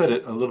and I said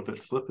it a little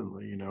bit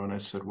flippantly, and I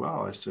said,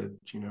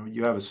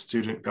 you have a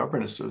student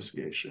government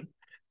association.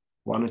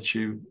 Why don't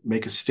you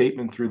make a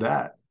statement through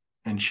that?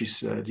 And she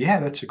said, yeah,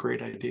 that's a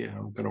great idea.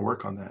 I'm going to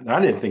work on that. And I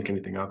didn't think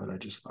anything of it. I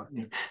just thought,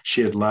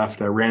 she had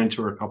left. I ran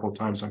into her a couple of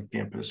times on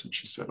campus and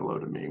she said hello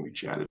to me and we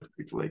chatted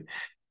briefly.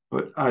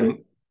 But I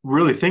didn't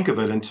really think of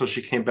it until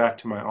she came back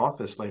to my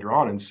office later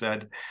on and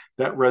said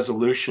that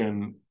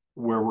resolution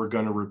where we're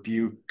going to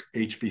rebuke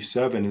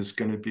HB7 is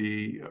going to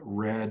be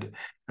read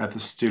at the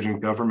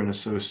Student Government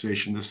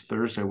Association this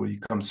Thursday. Will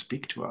you come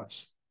speak to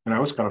us? And I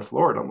was kind of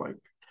floored. I'm like,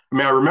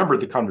 I remembered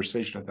the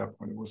conversation at that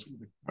point.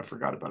 I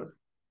forgot about it.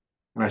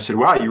 And I said,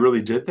 wow, you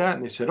really did that?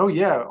 And they said, oh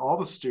yeah, all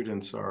the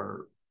students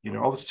are,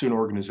 all the student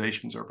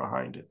organizations are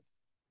behind it.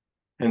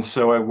 And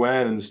so I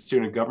went, and the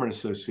Student Government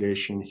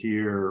Association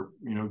here,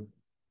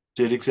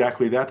 did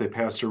exactly that. They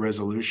passed a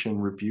resolution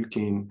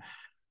rebuking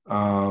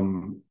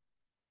HB7,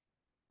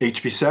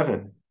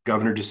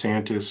 Governor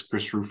DeSantis,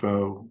 Chris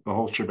Rufo, the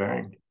whole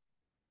shebang.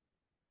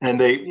 And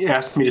they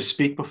asked me to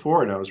speak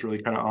before it. I was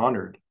really kind of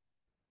honored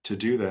to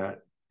do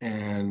that.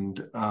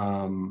 And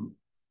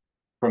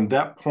from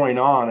that point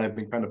on, I've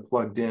been kind of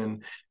plugged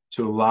in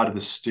to a lot of the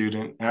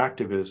student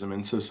activism.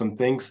 And so some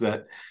things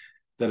that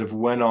have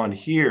went on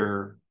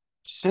here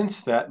since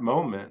that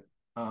moment,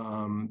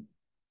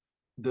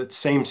 that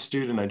same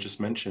student I just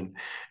mentioned,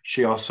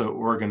 she also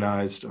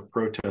organized a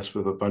protest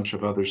with a bunch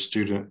of other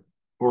student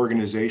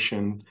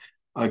organization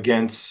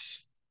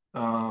against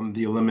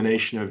the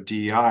elimination of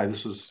DEI.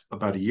 This was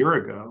about a year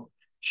ago.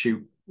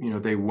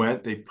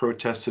 They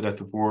protested at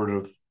the Board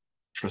of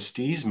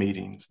Trustees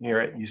meetings here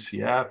at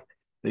UCF.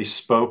 They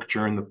spoke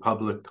during the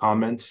public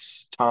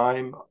comments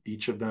time.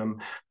 Each of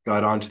them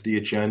got onto the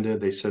agenda.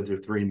 They said their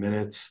 3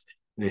 minutes.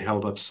 They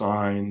held up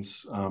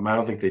signs. I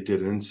don't think they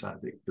did it inside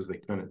because they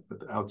couldn't,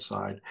 but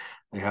outside,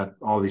 they had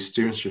all these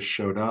students just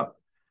showed up.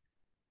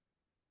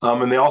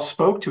 And they all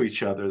spoke to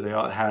each other. They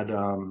all had,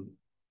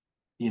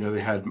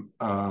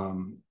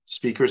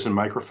 speakers and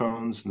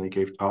microphones, and they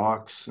gave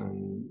talks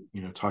and,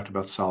 talked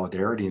about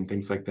solidarity and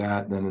things like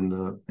that. And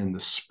then in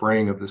the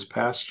spring of this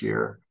past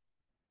year,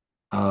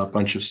 a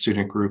bunch of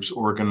student groups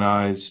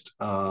organized,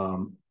 I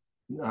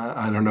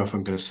don't know if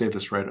I'm going to say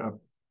this right, a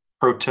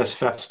protest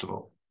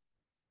festival.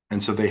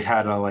 And so they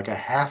had a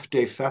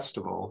half-day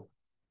festival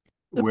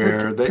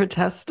where they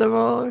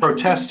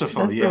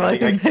protestival. Yeah, I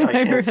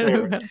can't say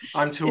it.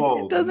 I'm too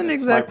old. It doesn't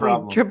exactly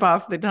trip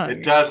off the tongue.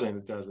 It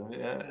doesn't.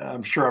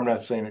 I'm sure I'm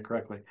not saying it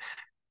correctly.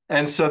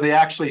 And so they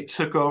actually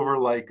took over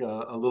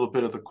a little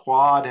bit of the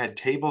quad, had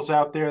tables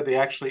out there. They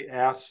actually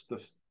asked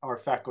our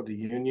faculty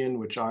union,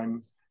 which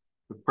I'm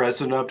the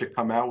president of, to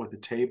come out with a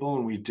table,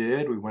 and we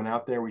did. We went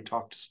out there, we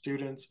talked to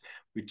students,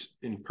 we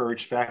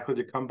encouraged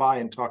faculty to come by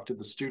and talk to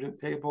the student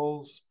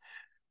tables.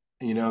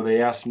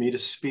 They asked me to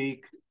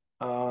speak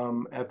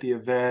at the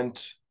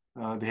event.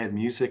 They had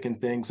music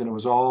and things, and it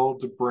was all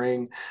to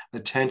bring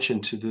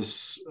attention to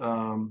this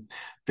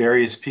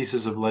various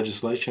pieces of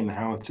legislation and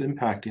how it's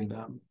impacting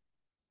them.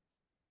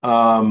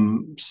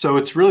 So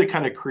it's really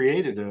kind of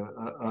created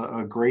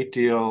a great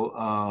deal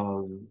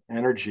of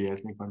energy, I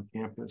think, on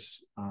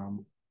campus.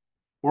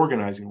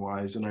 organizing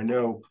wise. And I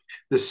know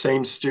these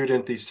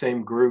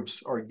same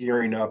groups are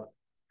gearing up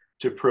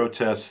to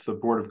protest the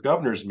Board of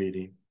Governors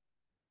meeting,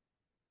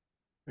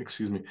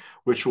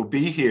 which will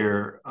be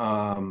here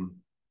at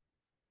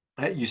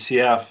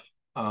UCF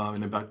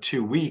in about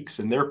 2 weeks,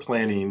 and they're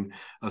planning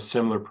a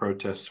similar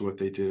protest to what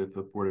they did at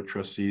the Board of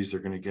Trustees. They're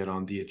going to get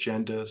on the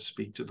agenda,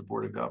 speak to the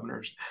Board of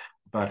Governors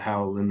about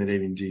how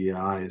eliminating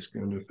DEI is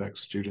going to affect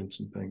students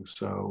and things.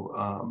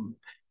 So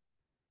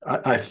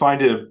I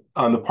find it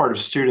on the part of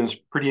students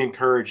pretty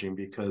encouraging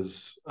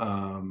because,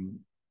 I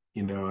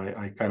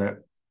kind of,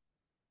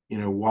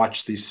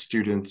 watch these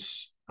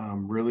students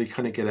really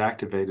kind of get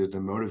activated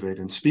and motivated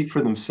and speak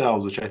for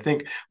themselves, which I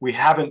think we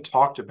haven't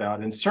talked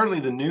about. And certainly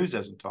the news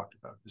hasn't talked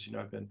about, because,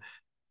 I've been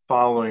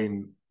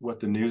following what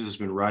the news has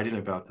been writing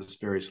about this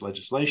various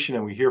legislation,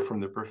 and we hear from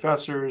the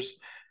professors,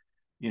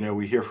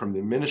 we hear from the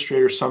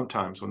administrators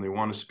sometimes when they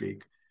want to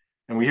speak,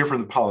 and we hear from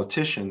the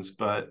politicians,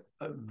 but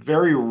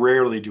very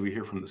rarely do we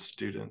hear from the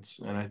students.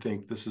 And I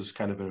think this is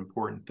kind of an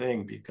important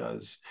thing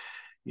because,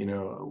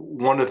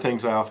 one of the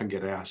things I often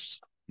get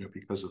asked,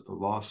 because of the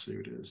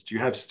lawsuit is, do you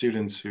have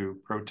students who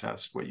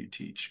protest what you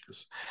teach?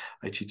 Because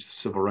I teach the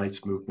civil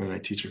rights movement. I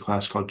teach a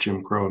class called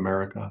Jim Crow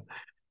America.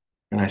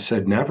 And I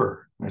said,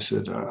 never. I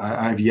said,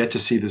 I've yet to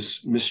see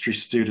this mystery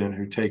student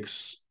who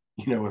takes,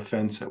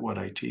 offense at what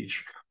I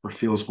teach or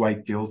feels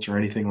white guilt or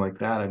anything like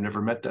that. I've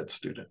never met that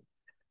student.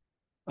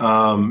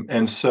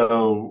 And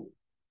so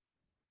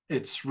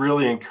it's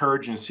really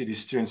encouraging to see these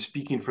students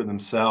speaking for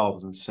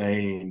themselves and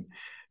saying,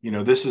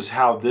 this is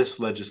how this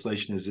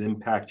legislation is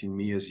impacting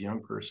me as a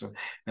young person.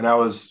 And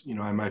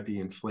I might be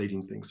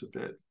inflating things a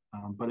bit,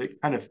 but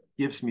it kind of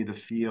gives me the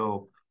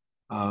feel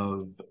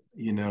of,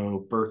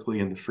 Berkeley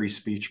and the free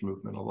speech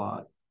movement a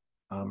lot.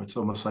 It's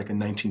almost like a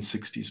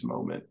 1960s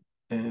moment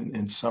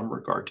in some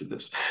regard to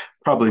this,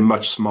 probably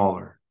much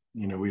smaller.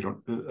 I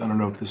don't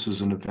know if this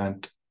is an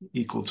event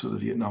equal to the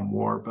Vietnam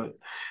War, but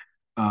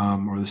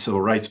or the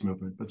civil rights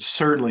movement, but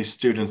certainly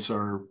students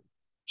are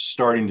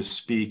starting to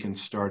speak and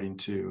starting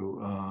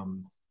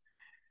to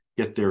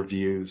get their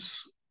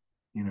views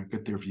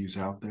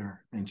out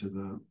there into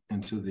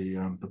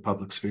the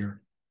public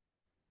sphere.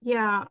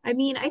 Yeah, I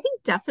mean, I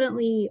think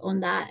definitely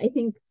on that. I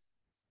think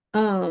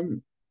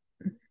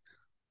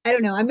I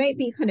don't know, I might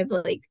be kind of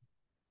like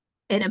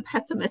in a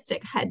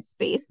pessimistic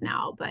headspace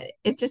now, but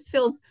it just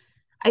feels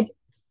I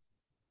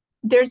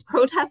there's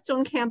protests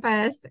on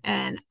campus,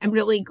 and I'm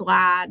really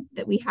glad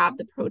that we have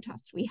the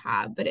protests we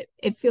have, but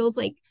it feels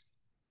like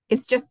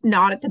it's just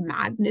not at the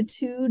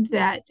magnitude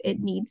that it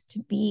needs to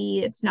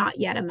be. It's not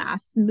yet a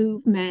mass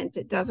movement.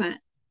 It doesn't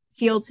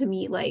feel to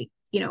me like,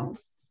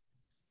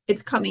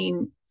 it's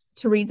coming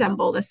to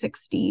resemble the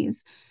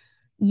 60s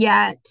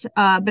yet.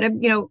 But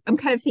I'm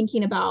kind of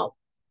thinking about,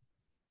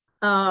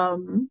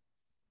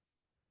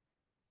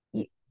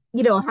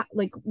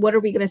 like, what are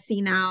we going to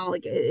see now?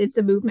 Like, is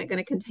the movement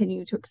going to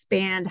continue to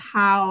expand?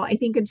 How, I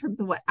think in terms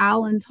of what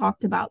Alan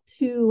talked about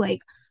too,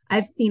 like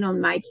I've seen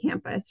on my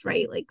campus,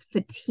 right? Like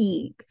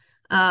fatigue,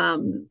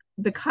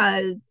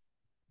 because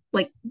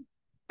like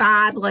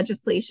bad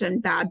legislation,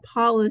 bad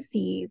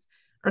policies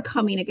are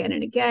coming again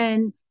and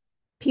again.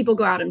 People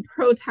go out and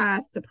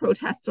protest. The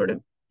protests sort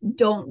of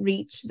don't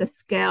reach the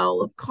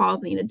scale of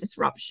causing a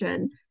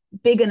disruption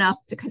big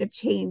enough to kind of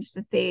change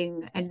the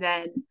thing. And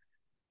then,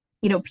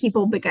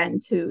 people begin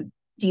to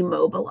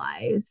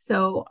demobilize.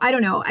 So I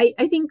don't know. I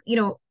think,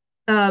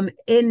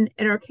 in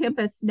our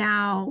campus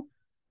now,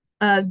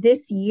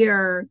 this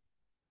year,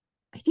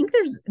 I think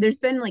there's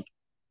been like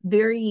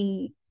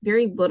very,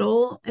 very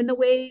little in the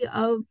way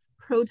of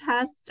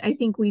protest. I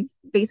think we've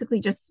basically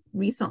just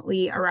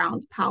recently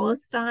around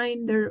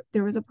Palestine, there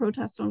was a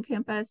protest on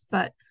campus,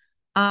 but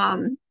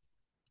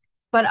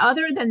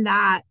other than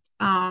that,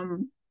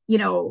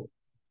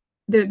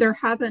 there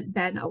hasn't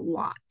been a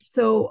lot.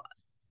 So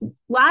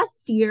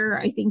last year,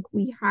 I think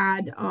we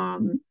had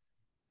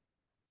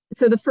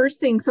so the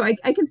first thing, so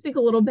I can speak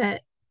a little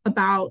bit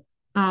about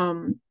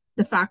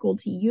the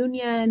faculty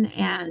union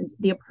and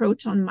the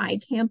approach on my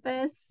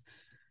campus.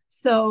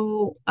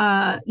 So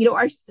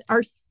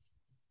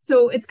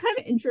so it's kind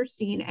of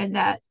interesting in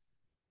that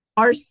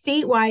our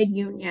statewide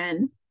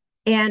union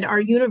and our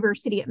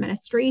university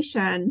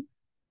administration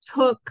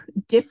took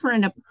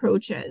different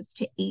approaches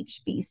to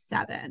HB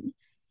 7.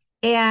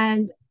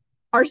 And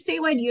our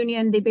statewide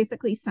union, they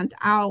basically sent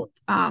out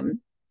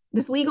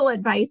this legal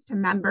advice to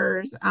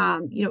members.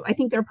 I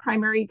think their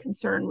primary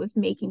concern was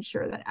making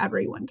sure that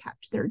everyone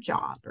kept their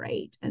job,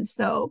 right? And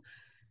so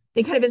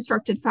they kind of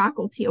instructed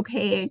faculty,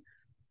 okay,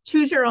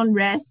 choose your own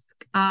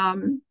risk.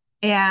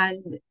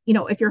 And,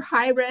 if you're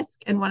high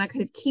risk and want to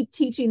kind of keep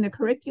teaching the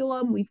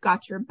curriculum, we've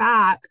got your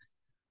back.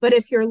 But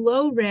if you're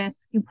low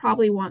risk, you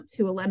probably want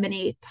to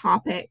eliminate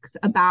topics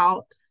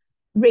about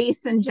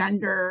race and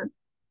gender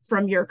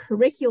from your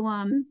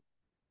curriculum.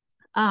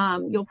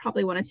 You'll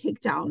probably want to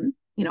take down,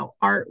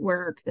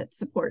 artwork that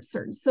supports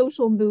certain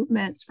social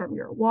movements from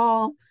your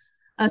wall.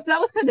 So that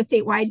was kind of the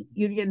statewide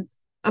union's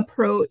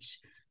approach.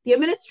 The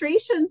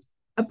administration's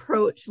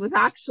approach was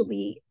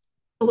actually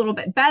a little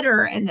bit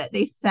better in that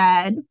they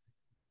said,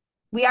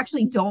 we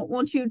actually don't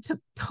want you to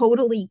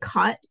totally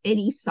cut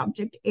any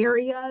subject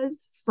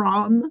areas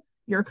from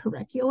your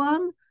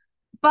curriculum,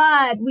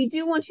 but we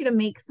do want you to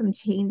make some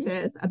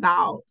changes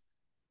about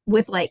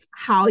with like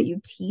how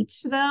you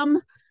teach them.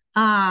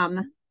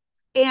 And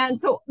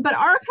so, but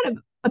our kind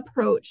of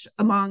approach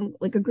among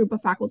like a group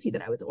of faculty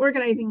that I was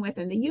organizing with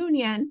in the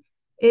union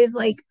is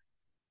like,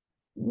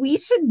 we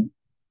should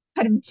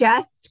kind of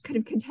just kind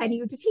of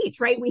continue to teach,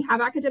 right? We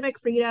have academic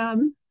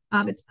freedom.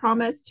 It's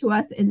promised to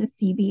us in the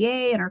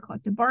CBA and our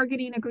collective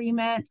bargaining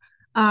agreement.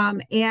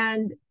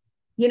 And,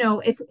 you know,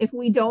 if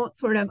we don't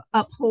sort of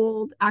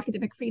uphold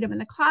academic freedom in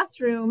the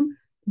classroom,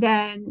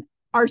 then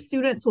our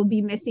students will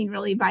be missing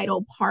really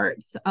vital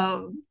parts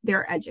of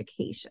their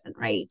education,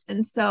 right?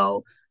 And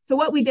so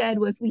what we did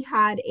was we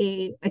had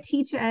a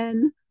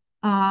teach-in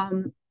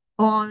on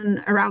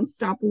around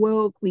Stop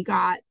Woke. We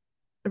got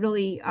a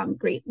really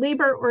great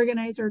labor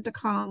organizer to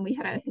come. We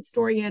had a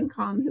historian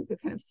come who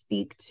could kind of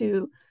speak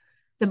to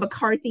the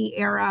McCarthy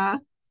era.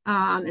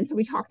 And so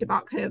we talked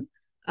about kind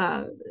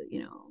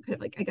of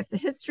like, I guess, the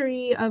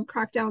history of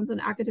crackdowns on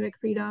academic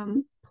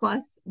freedom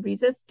plus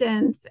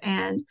resistance.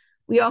 And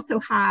we also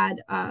had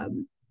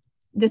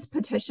this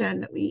petition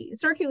that we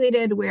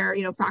circulated where,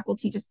 you know,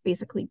 faculty just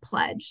basically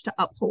pledged to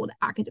uphold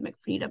academic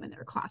freedom in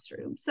their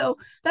classroom. So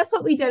that's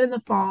what we did in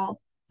the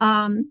fall.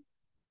 You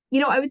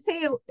know, I would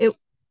say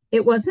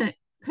it wasn't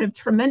kind of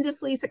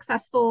tremendously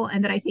successful,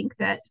 and that I think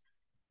that,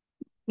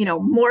 you know,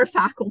 more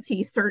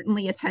faculty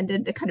certainly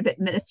attended the kind of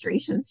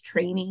administration's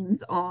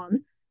trainings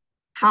on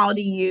how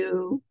do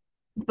you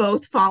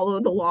both follow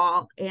the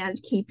law and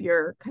keep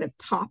your kind of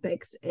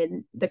topics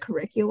in the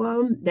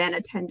curriculum than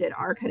attended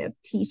our kind of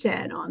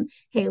teach-in on,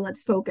 hey,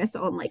 let's focus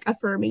on like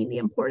affirming the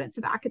importance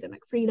of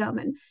academic freedom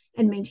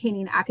and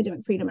maintaining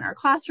academic freedom in our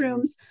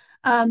classrooms.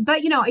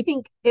 But, you know, I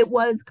think it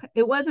was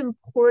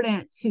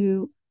important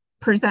to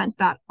present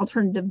that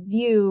alternative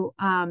view,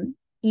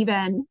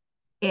 even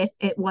if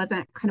it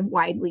wasn't kind of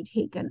widely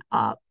taken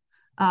up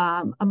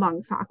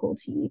among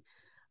faculty.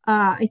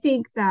 I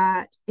think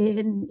that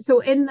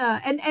so that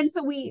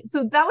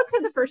was kind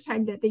of the first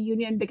time that the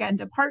union began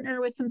to partner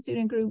with some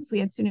student groups. We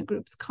had student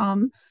groups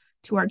come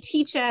to our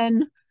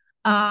teach-in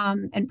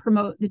and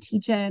promote the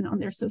teach-in on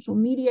their social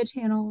media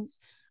channels.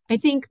 I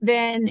think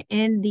then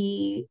in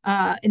the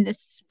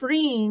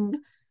spring,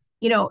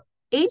 you know,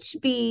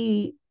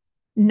 HB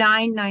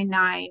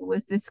 999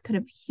 was this kind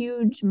of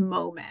huge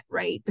moment,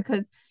 right?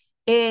 Because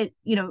it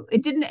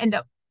didn't end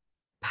up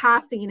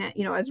passing it,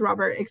 you know, as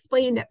Robert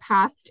explained, it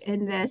passed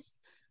in this,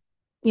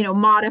 you know,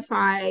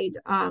 modified,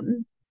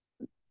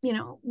 you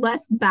know,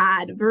 less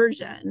bad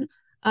version.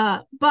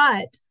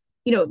 But,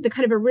 you know, the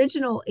kind of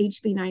original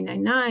HB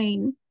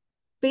 999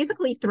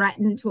 basically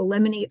threatened to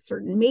eliminate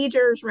certain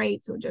majors,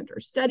 right? So gender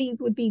studies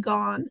would be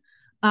gone.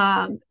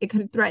 It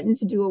kind of threatened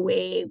to do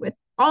away with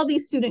all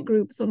these student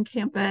groups on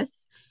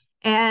campus.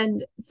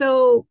 And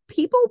so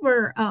people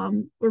were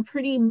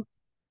pretty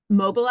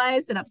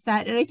mobilized and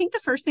upset. And I think the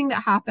first thing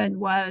that happened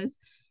was,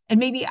 and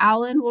maybe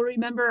Alan will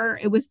remember,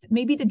 it was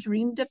maybe the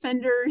Dream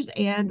Defenders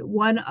and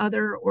one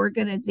other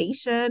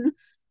organization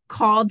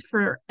called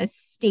for a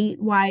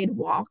statewide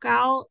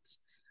walkout.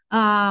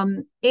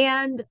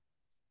 And,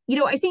 you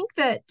know, I think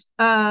that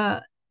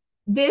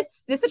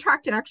this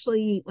attracted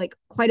actually like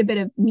quite a bit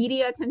of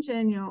media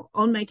attention, you know,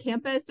 on my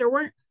campus. There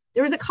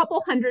was a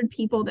couple hundred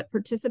people that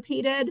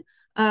participated,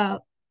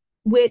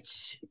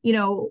 which, you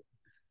know,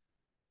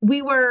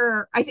 we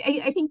were, I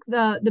think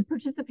the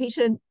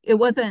participation, it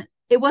wasn't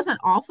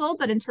awful,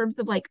 but in terms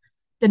of like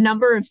the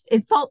number of,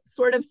 it felt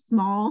sort of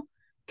small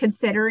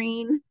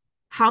considering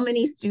how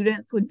many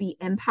students would be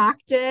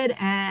impacted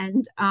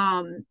and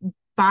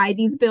by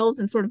these bills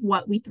and sort of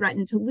what we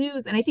threatened to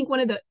lose. And I think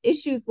one of the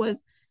issues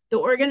was the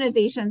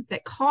organizations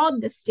that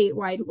called the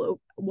statewide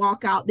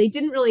walkout, they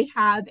didn't really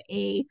have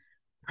a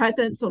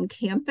presence on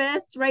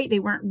campus, right? They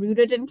weren't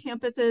rooted in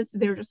campuses. So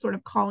they were just sort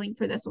of calling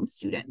for this on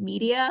student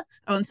media,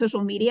 on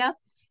social media.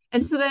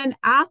 And so then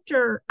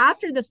after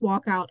this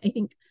walkout, I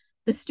think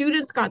the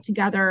students got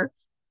together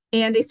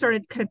and they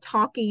started kind of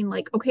talking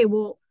like, okay,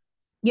 well,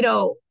 you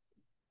know,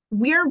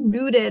 we're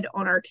rooted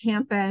on our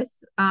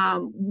campus.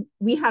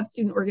 We have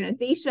student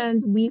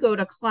organizations. We go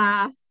to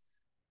class.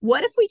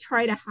 What if we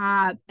try to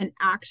have an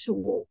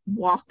actual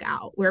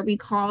walkout where we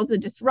cause a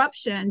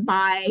disruption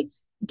by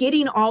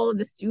getting all of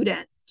the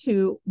students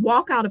to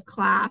walk out of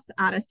class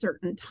at a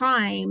certain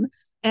time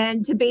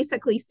and to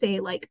basically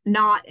say like,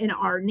 not in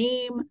our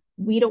name,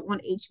 we don't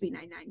want HB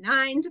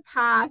 999 to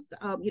pass.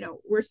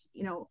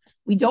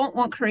 We don't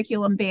want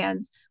curriculum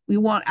bans. We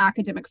want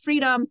academic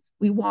freedom.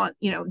 We want,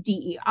 you know,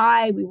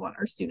 DEI. We want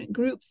our student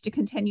groups to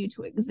continue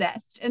to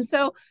exist. And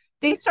so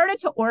they started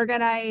to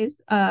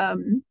organize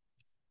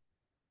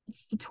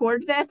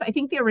toward this. I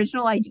think the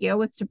original idea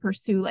was to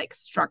pursue like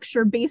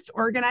structure-based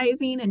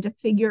organizing and to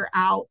figure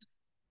out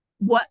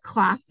what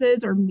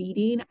classes are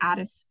meeting at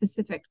a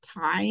specific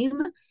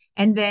time,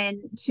 and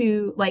then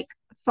to like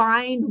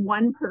find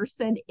one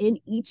person in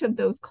each of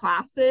those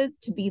classes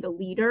to be the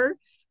leader,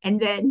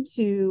 and then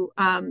to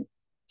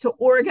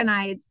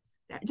organize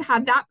to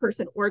have that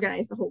person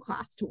organize the whole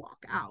class to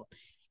walk out.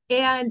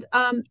 And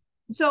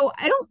so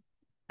I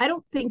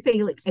don't think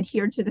they like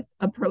adhered to this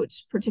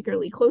approach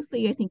particularly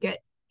closely. I think it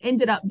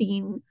ended up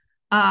being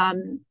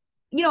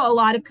you know, a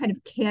lot of kind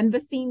of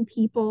canvassing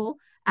people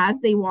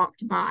as they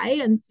walked by.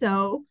 And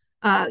so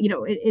you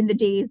know, in the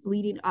days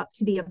leading up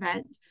to the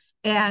event.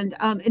 And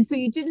so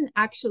you didn't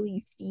actually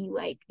see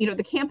like, you know,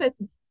 the campus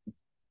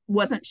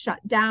wasn't shut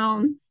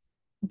down,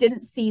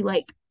 didn't see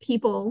like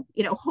people,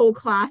 you know, whole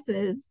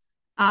classes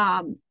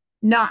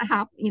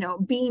not you know,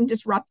 being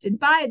disrupted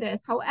by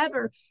this.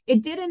 However,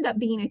 it did end up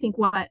being, I think,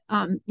 what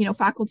you know,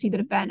 faculty that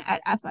have been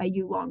at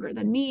FIU longer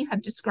than me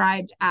have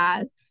described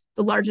as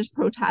the largest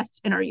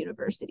protest in our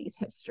university's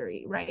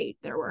history, right?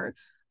 There were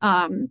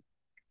I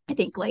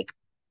think like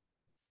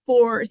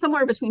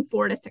somewhere between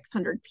 400 to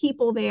 600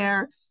 people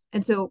there.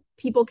 And so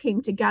people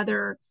came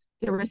together.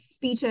 There were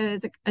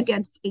speeches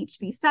against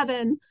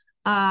HB7,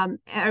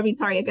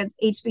 against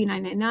HB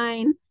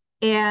 999,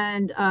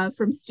 and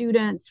from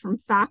students, from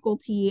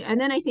faculty. And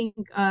then I think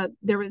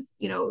there was,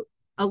 you know,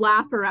 a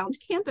lap around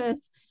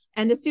campus,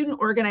 and the student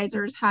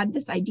organizers had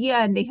this idea,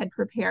 and they had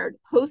prepared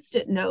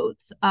Post-it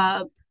notes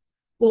of,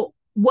 well,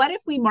 what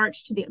if we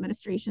march to the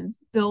administration's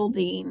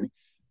building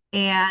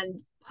and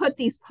put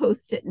these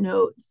Post-it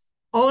notes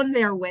on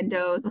their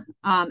windows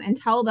and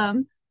tell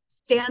them,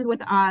 stand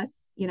with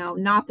us, you know,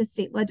 not the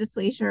state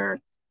legislature,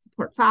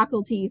 support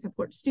faculty,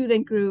 support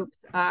student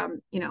groups,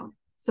 you know,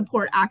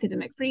 support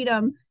academic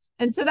freedom.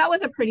 And so that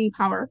was a pretty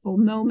powerful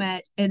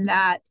moment in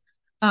that,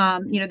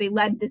 you know, they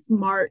led this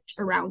march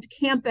around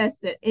campus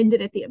that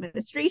ended at the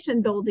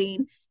administration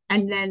building.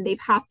 And then they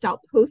passed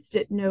out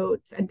Post-it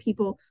notes, and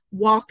people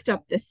walked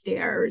up the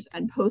stairs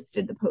and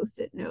posted the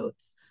Post-it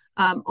notes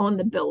on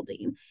the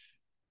building.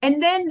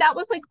 And then that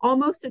was like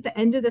almost at the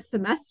end of the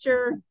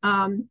semester.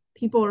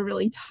 People were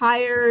really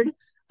tired.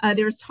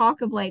 There was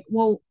talk of like,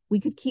 well, we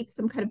could keep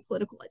some kind of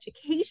political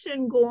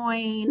education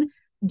going,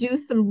 do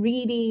some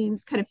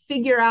readings, kind of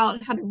figure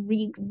out how to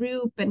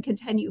regroup and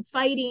continue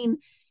fighting.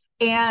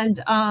 And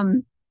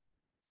I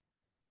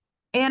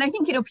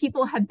think, you know,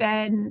 people have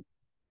been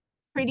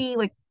pretty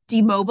like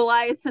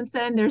demobilized since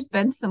then. There's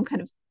been some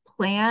kind of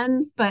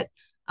plans, but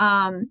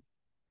I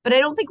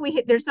don't think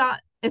there's not,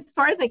 as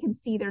far as I can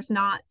see, there's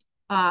not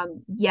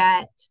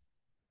yet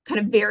kind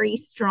of very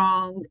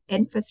strong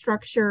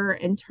infrastructure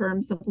in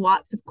terms of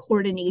lots of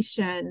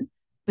coordination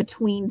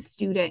between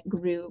student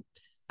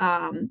groups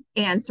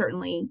and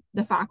certainly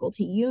the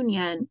faculty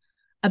union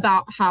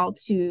about how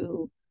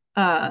to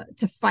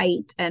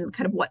fight and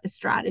kind of what the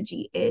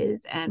strategy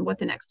is and what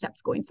the next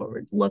steps going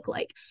forward look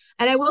like.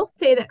 And I will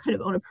say that kind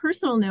of on a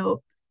personal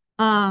note,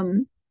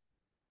 and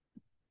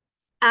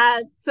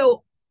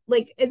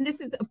this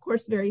is of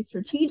course very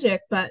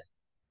strategic, but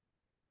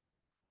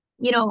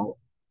you know,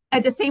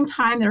 at the same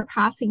time, they're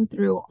passing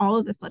through all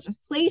of this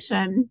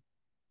legislation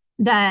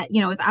that,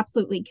 you know, is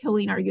absolutely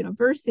killing our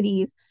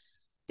universities.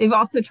 They've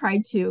also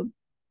tried to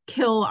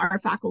kill our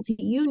faculty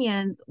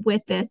unions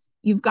with this,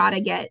 you've got to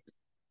get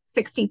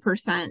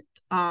 60%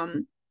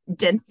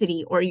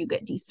 density or you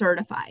get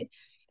decertified.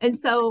 And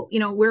so, you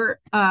know,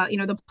 you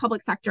know, the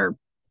public sector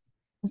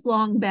has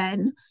long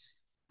been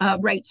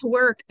right to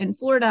work in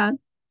Florida.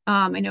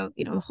 I know,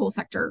 you know, the whole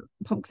sector,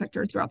 public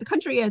sector throughout the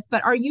country is,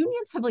 but our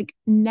unions have like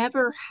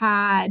never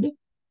had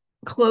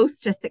close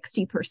to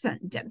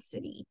 60%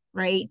 density,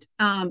 right?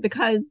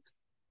 Because,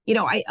 you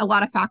know, a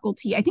lot of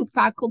faculty, I think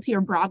faculty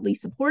are broadly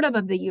supportive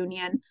of the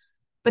union,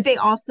 but they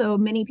also,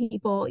 many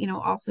people, you know,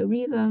 also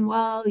reason,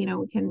 well, you know,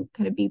 we can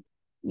kind of be,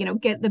 you know,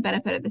 get the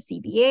benefit of the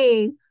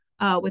CBA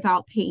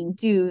without paying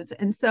dues.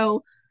 And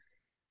so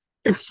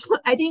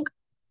I think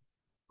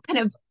kind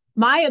of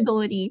my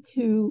ability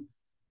to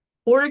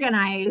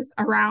organize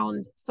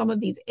around some of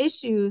these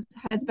issues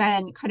has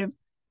been kind of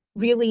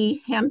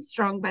really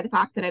hamstrung by the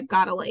fact that I've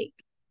got to like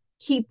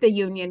keep the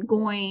union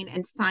going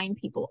and sign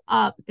people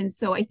up. And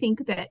so I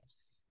think that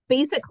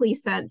basically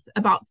since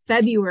about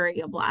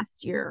February of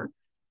last year,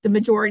 the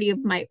majority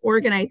of my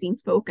organizing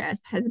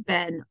focus has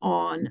been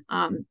on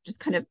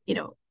just kind of, you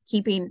know,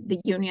 keeping the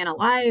union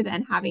alive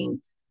and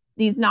having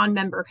these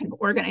non-member kind of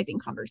organizing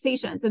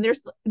conversations. And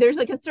there's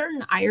like a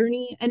certain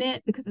irony in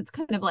it, because it's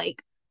kind of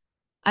like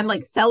I'm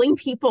like selling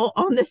people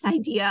on this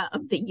idea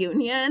of the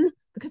union,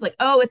 because like,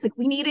 oh, it's like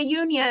we need a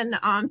union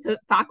so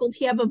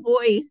faculty have a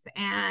voice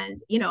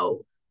and, you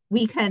know,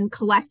 we can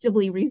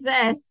collectively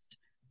resist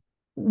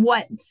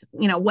what's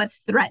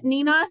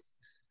threatening us.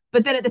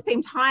 But then at the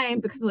same time,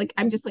 because like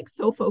I'm just like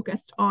so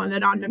focused on the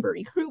non-member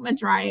recruitment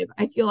drive,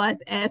 I feel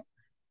as if,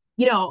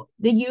 you know,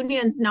 the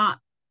union's not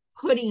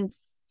putting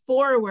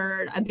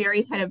forward a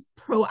very kind of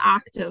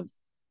proactive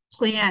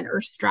plan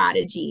or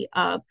strategy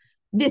of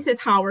this is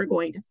how we're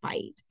going to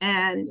fight.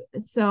 And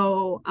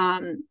so,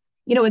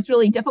 you know, it's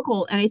really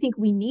difficult. And I think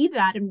we need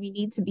that. And we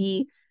need to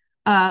be,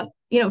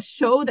 you know,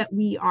 show that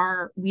we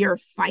are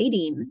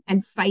fighting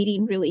and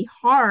fighting really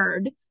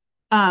hard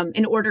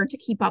in order to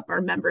keep up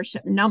our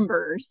membership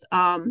numbers.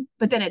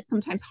 But then it's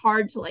sometimes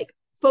hard to like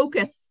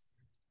focus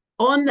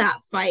on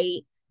that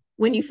fight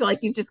when you feel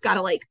like you've just got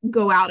to like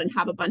go out and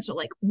have a bunch of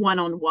like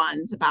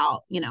one-on-ones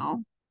about,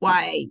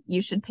 why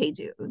you should pay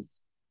dues.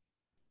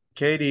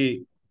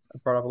 Katie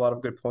brought up a lot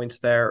of good points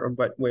there,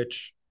 but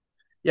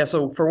yeah,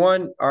 so for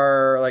one,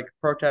 our like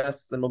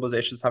protests and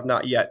mobilizations have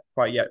not yet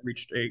quite yet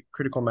reached a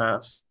critical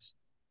mass.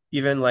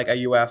 Even like at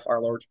UF, our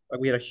large,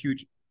 like we had a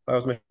huge, I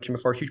was mentioning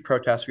before, huge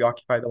protest. We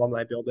occupied the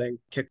alumni building,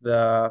 kicked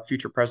the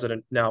future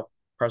president, now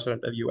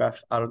president of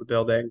UF, out of the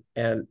building,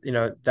 and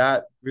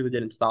that really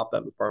didn't stop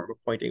them from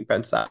appointing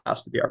Ben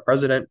Sasse to be our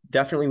president.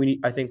 Definitely,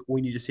 I think we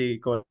need to see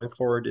going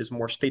forward is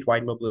more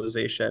statewide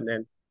mobilization,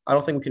 and I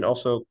don't think we can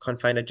also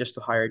confine it just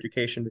to higher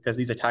education because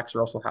these attacks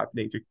are also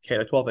happening to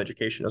K-12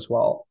 education as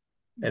well.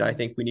 And I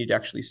think we need to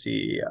actually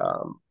see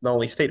not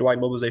only statewide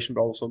mobilization,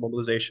 but also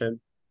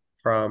mobilization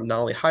from not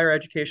only higher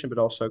education, but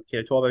also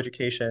K-12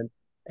 education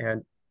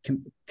and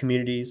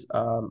communities,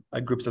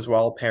 groups as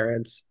well,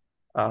 parents,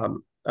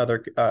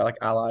 other like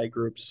ally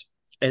groups,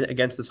 and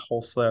against this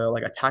wholesale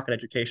like attack on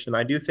education.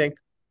 I do think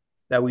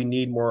that we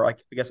need more, like,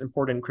 I guess,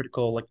 important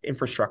critical like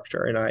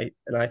infrastructure, and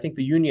I think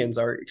the unions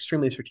are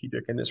extremely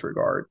strategic in this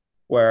regard,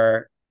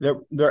 where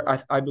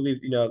I believe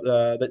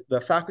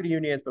the faculty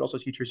unions, but also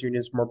teachers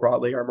unions more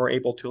broadly, are more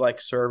able to like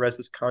serve as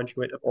this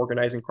conduit of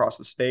organizing across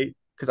the state.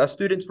 Because as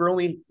students, we're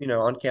only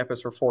on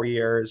campus for 4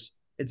 years.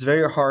 It's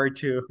very hard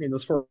to in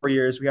those 4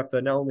 years we have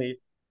to not only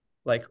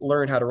like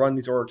learn how to run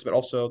these orgs, but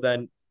also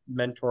then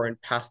mentor and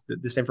pass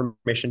this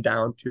information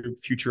down to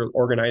future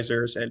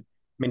organizers and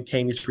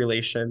maintain these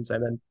relations.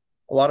 And then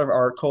a lot of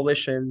our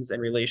coalitions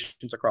and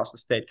relations across the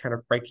state kind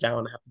of break down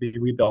and have to be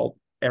rebuilt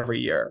every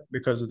year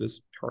because of this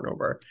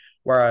turnover.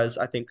 Whereas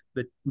I think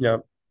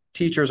that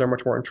teachers are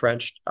much more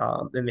entrenched,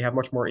 and they have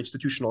much more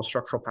institutional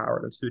structural power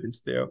than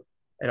students do.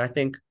 And I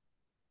think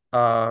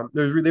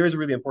there is a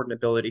really important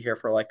ability here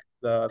for like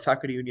the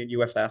faculty union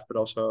UFF, but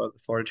also the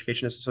Florida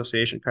Educationists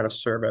Association kind of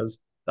serve as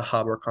the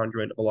hub or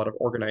conduit of a lot of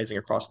organizing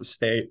across the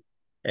state.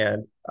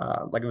 And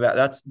like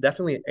that's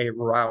definitely a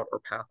route or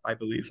path I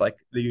believe like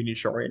the union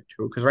should orient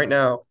to. Because right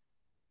now,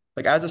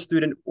 like as a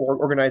student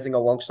organizing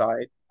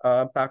alongside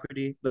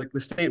faculty, like the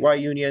statewide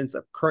union's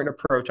current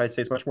approach, I'd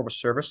say, is much more of a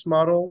service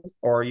model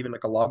or even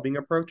like a lobbying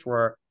approach,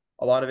 where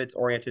a lot of it's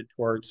oriented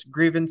towards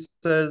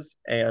grievances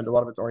and a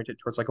lot of it's oriented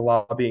towards like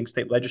lobbying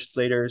state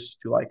legislators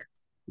to like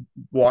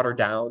water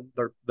down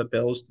the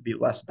bills to be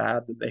less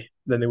bad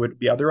than they would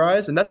be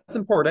otherwise, and that's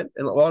important.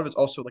 And a lot of it's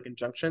also like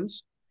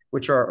injunctions,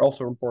 which are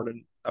also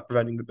important at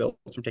preventing the bills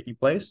from taking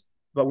place.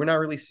 But we're not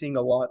really seeing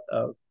a lot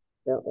of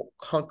or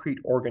concrete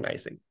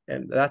organizing,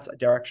 and that's a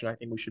direction I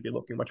think we should be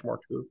looking much more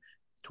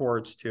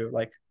towards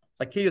like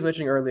Katie was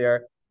mentioning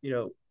earlier.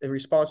 In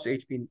response to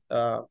HB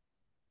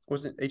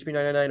was it HB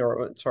 999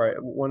 or sorry,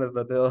 one of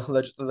the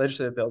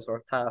legislative bills that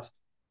were passed,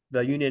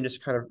 the union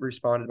just kind of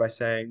responded by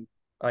saying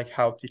like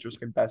how teachers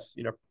can best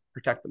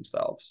protect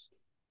themselves,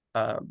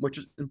 which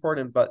is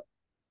important, but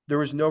there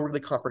was no really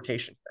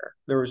confrontation there.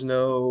 There was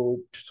no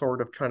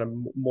sort of trying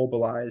to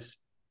mobilize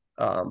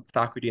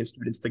faculty and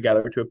students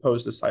together to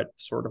oppose this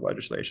sort of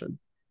legislation.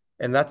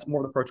 And that's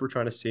more the approach we're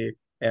trying to see.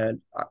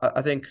 And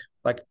I think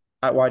like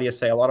at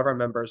YDSA, a lot of our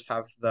members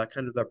have the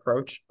kind of the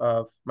approach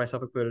of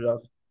myself included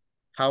of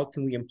how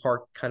can we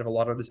impart kind of a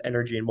lot of this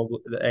energy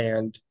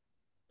and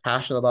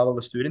passion that a lot of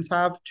the students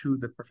have to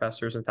the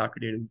professors and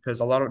faculty. Because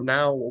a lot of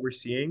now what we're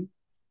seeing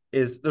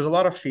is there's a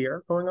lot of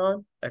fear going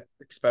on,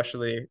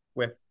 especially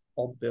with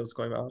all the bills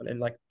going on. And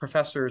like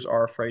professors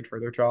are afraid for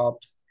their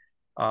jobs.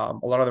 A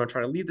lot of them are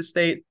trying to leave the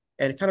state,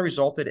 and it kind of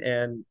resulted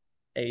in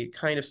a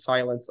kind of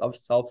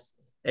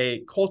a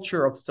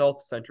culture of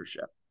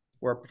self-censorship,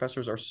 where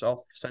professors are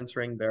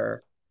self-censoring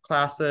their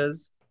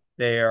classes.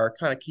 They are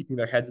kind of keeping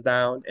their heads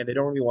down, and they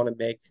don't really want to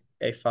make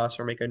a fuss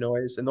or make a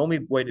noise. And the only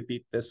way to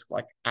beat this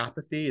like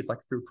apathy is like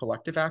through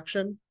collective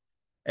action.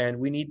 And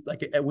we need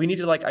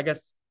to like, I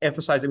guess,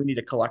 emphasize that we need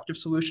a collective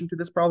solution to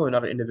this problem and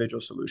not an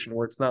individual solution,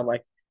 where it's not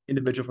like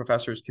individual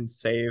professors can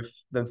save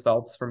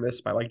themselves from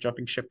this by like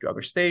jumping ship to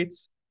other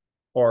states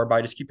or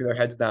by just keeping their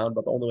heads down.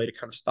 But the only way to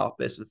kind of stop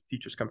this is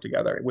teachers come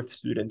together with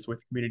students,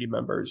 with community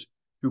members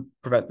who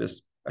prevent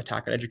this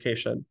attack on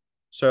education.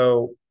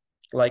 So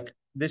like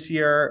this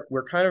year,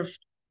 we're kind of,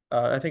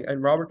 I think,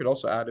 and Robert could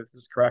also add if this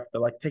is correct,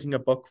 but like taking a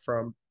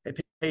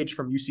page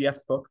from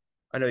UCF's book.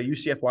 I know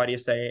UCF,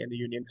 YDSA, and the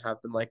union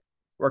have been like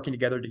working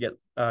together to get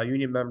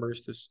faculty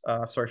members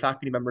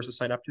to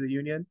sign up to the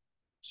union.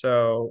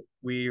 So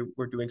we're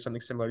doing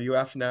something similar at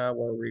UF now,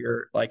 where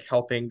we're like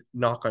helping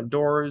knock on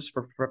doors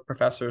for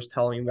professors,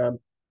 telling them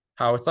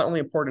how it's not only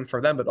important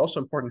for them, but also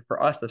important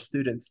for us as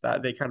students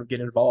that they kind of get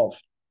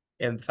involved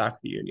in the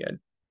faculty union.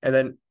 And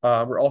then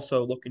we're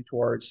also looking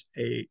towards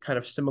a kind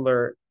of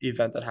similar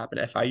event that happened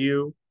at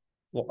FIU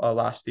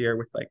last year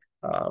with like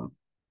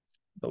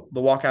the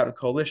Walkout and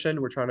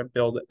Coalition. We're trying to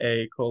build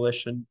a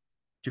coalition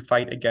to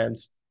fight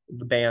against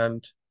the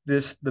ban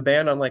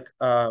on like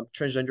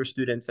transgender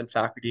students and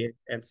faculty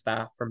and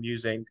staff from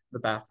using the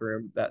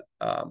bathroom that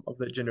of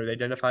the gender they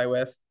identify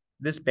with.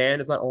 This ban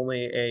is not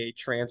only a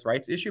trans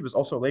rights issue, but it's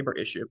also a labor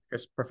issue,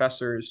 because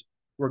professors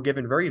were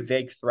given very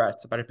vague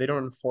threats about if they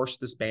don't enforce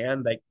this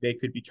ban, they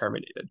could be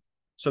terminated.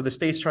 So the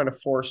state's trying to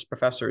force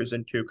professors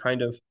into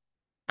kind of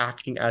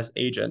acting as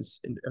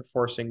agents in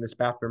enforcing this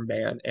bathroom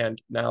ban,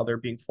 and now they're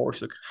being forced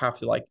to have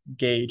to like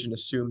gauge and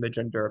assume the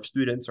gender of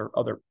students or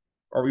other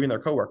or even their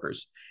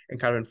coworkers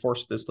and kind of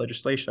enforce this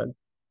legislation.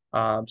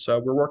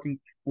 So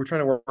we're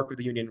trying to work with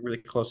the union really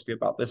closely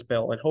about this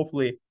bill, and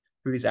hopefully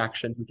through these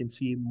actions we can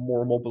see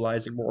more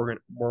mobilizing, more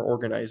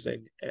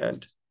organizing,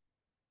 and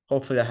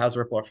hopefully that has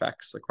ripple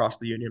effects across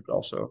the union, but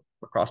also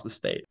across the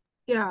state.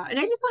 Yeah, and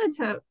I just wanted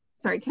to,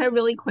 sorry, can I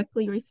really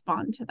quickly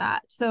respond to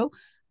that? So,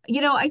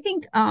 I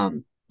think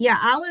yeah,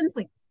 Alan's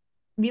like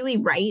really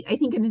right. I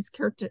think in his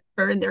character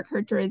or in their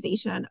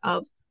characterization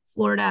of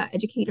Florida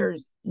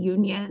educators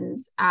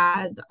unions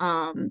as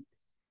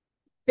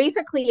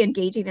basically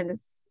engaging in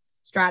this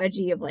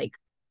strategy of like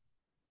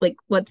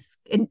let's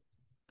in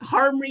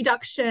harm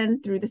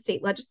reduction through the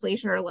state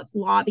legislature, let's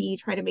lobby,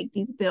 try to make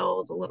these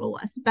bills a little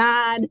less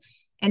bad.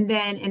 And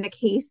then in the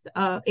case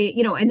of,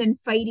 and then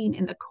fighting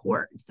in the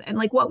courts. And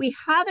like what we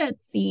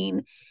haven't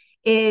seen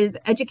is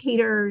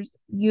educators,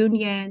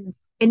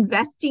 unions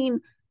investing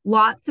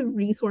lots of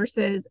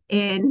resources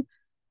in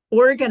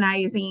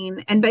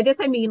organizing. And by this,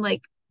 I mean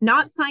like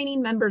not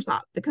signing members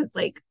up because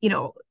I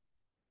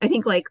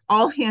think like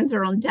all hands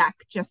are on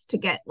deck just to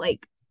get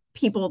like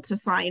people to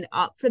sign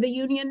up for the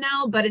union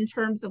now. But in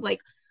terms of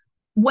like,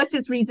 what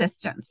does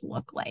resistance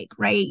look like,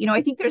 right?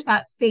 I think there's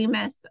that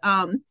famous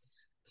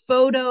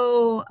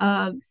photo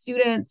of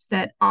students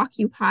that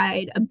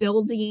occupied a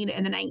building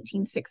in the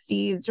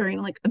 1960s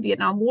during like a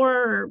Vietnam War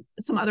or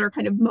some other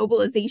kind of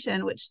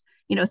mobilization, which,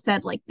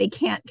 said like, they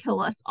can't kill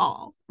us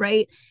all,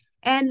 right?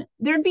 And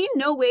there'd be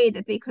no way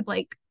that they could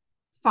like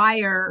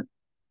fire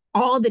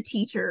all the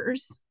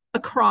teachers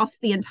across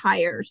the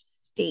entire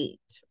state,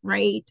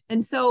 right?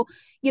 And so,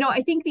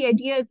 I think the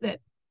idea is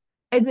that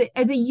as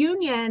a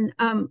union,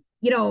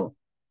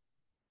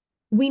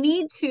 we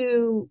need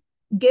to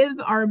give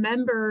our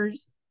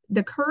members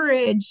the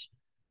courage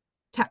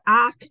to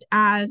act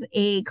as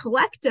a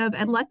collective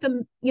and let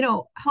them,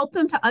 help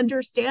them to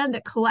understand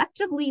that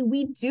collectively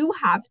we do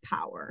have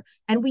power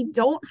and we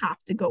don't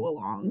have to go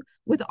along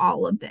with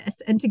all of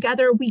this. And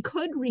together we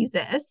could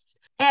resist.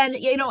 And,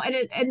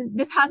 and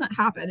this hasn't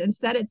happened.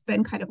 Instead, it's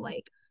been kind of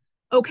like,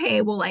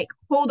 okay, well, like,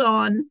 hold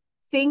on,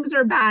 things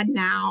are bad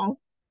now,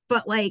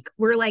 but like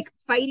we're like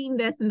fighting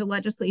this in the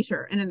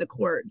legislature and in the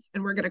courts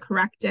and we're going to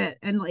correct it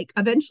and like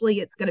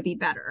eventually it's going to be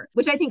better,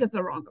 which I think is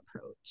the wrong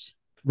approach.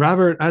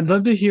 Robert, I'd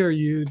love to hear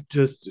you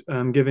just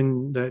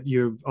given that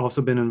you've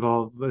also been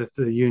involved with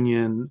the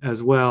union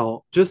as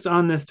well, just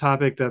on this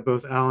topic that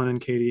both Alan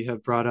and Katie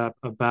have brought up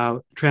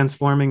about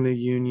transforming the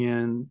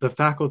union, the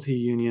faculty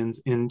unions,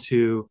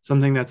 into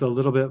something that's a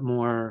little bit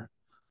more,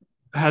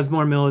 has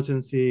more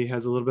militancy,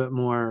 has a little bit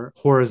more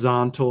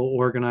horizontal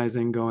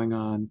organizing going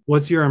on.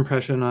 What's your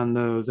impression on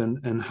those,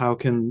 and how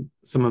can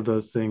some of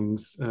those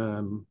things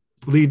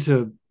lead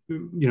to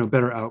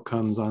better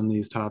outcomes on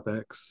these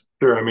topics?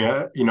 Sure. I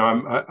mean,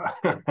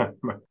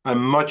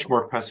 I'm much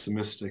more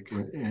pessimistic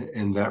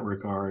in that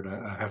regard,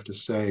 I have to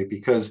say,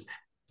 because,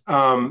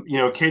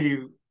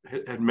 Katie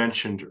had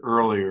mentioned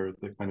earlier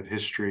the kind of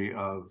history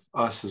of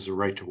us as a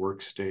right to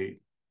work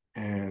state.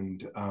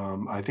 And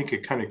I think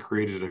it kind of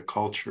created a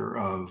culture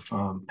of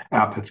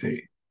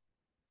apathy,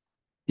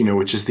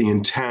 which is the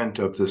intent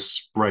of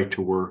this right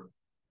to work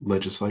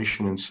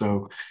legislation. And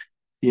so,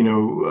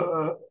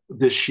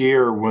 this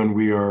year when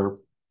we are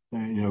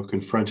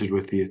confronted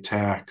with the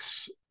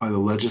attacks by the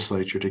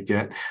legislature to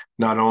get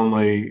not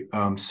only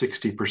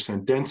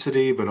 60%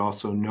 density, but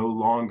also no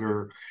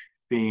longer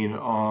being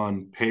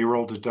on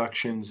payroll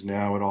deductions.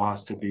 Now it all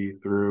has to be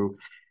through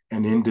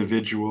an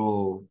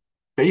individual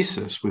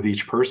basis with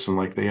each person,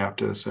 like they have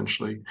to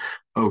essentially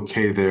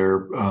okay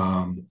their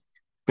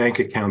bank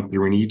account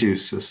through an eDo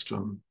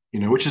system,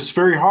 which is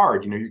very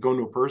hard. You're going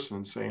to a person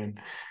and saying,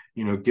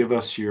 give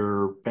us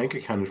your bank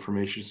account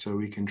information so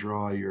we can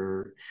draw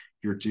your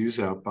dues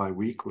out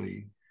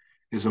bi-weekly,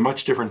 is a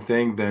much different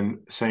thing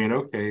than saying,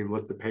 okay,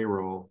 let the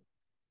payroll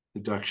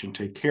deduction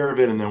take care of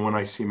it. And then when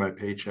I see my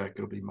paycheck,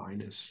 it'll be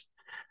minus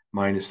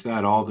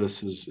that. All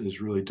this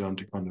is really done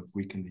to kind of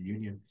weaken the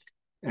union.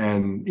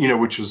 And,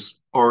 which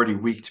was already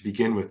weak to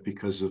begin with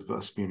because of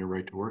us being a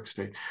right to work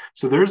state.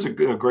 So there's a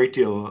great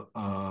deal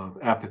of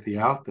apathy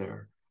out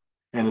there.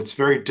 And it's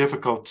very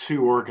difficult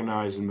to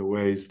organize in the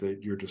ways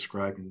that you're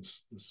describing,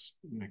 this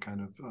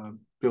kind of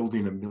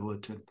building a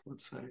militant,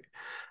 let's say.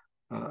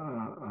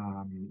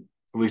 At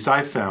least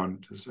I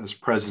found as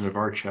president of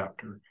our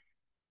chapter,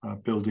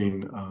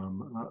 building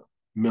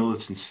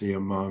militancy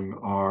among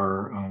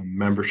our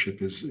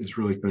membership is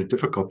really kind of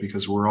difficult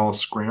because we're all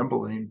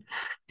scrambling,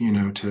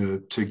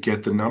 to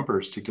get the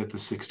numbers, to get the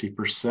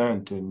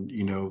 60%,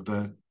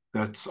 and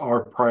that's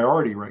our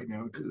priority right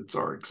now because it's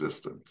our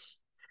existence.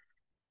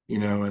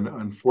 And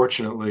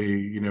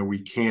unfortunately, we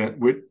can't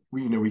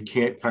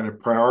kind of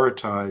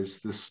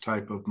prioritize this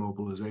type of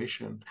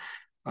mobilization.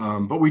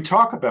 But we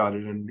talk about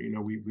it, and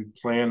we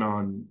plan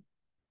on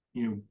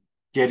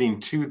getting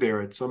to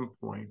there at some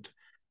point.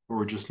 or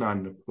we're just not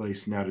in a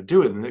place now to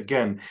do it. And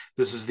again,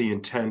 this is the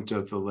intent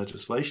of the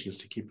legislation, is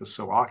to keep us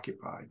so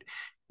occupied,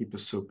 keep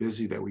us so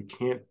busy that we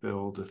can't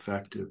build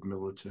effective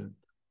militant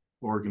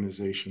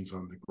organizations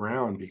on the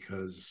ground,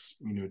 because,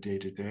 day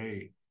to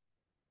day,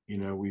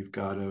 we've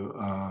got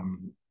to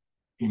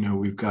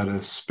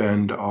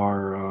spend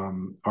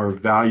our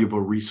valuable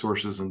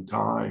resources and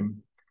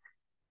time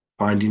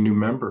finding new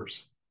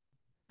members.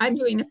 I'm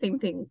doing the same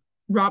thing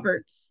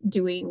Robert's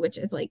doing, which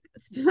is like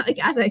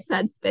as I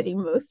said,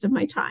 spending most of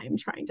my time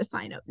trying to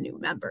sign up new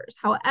members.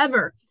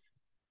 However,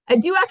 I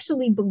do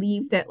actually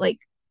believe that,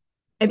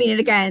 and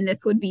again,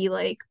 this would be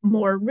like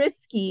more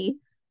risky,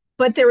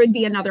 but there would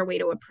be another way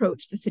to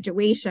approach the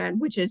situation,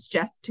 which is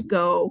just to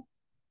go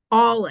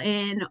all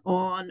in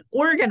on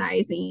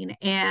organizing,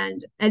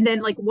 and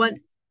then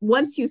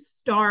once you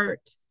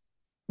start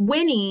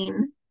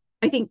winning,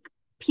 I think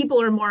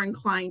people are more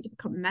inclined to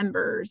become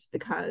members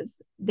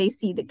because they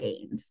see the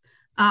gains.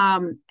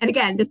 And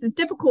again, this is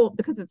difficult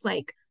because it's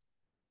like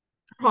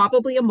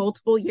probably a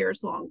multiple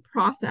years long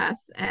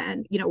process,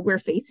 and we're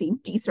facing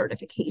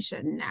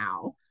decertification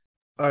now.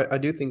 I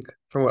do think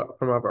from what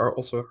I've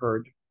also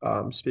heard,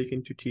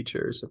 speaking to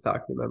teachers and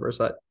faculty members,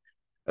 that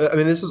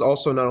this is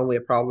also not only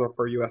a problem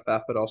for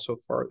UFF, but also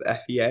for the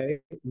FEA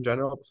in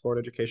general, the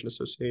Florida Education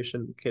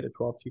Association,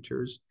 K-12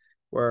 teachers,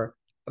 where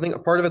I think a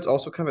part of it's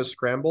also kind of a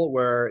scramble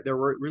where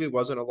really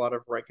wasn't a lot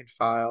of rank and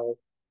file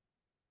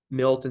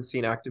militancy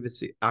and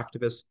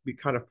activists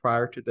kind of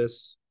prior to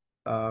this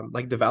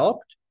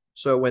developed.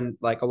 So when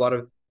a lot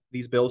of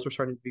these bills were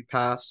starting to be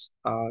passed,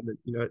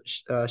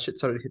 shit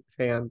started to hit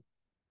the fan.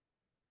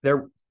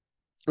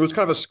 It was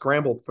kind of a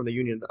scramble from the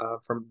union,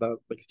 from the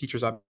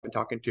teachers I've been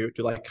talking to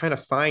kind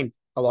of find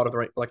a lot of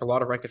rank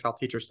and file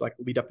teachers to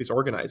lead up these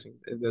organizing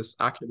and this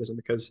activism,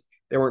 because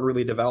they weren't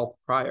really developed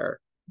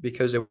prior,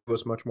 because it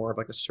was much more of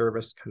a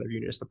service kind of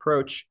unionist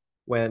approach.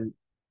 When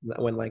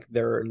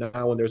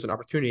there's an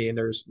opportunity, and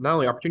there's not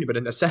only opportunity but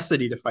a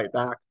necessity to fight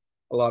back,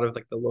 a lot of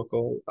the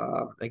local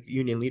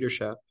union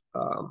leadership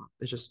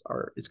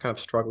it's kind of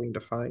struggling to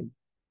find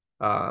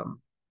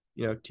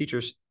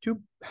teachers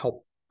to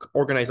help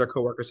organize their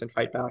coworkers and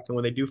fight back. And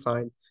when they do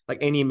find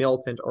any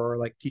militant or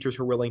teachers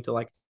who are willing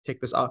to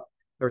take this up,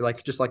 they're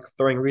just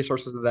throwing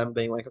resources at them,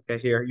 being okay,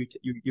 here,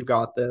 you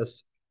got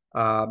this,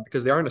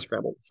 because they are in a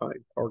scramble to find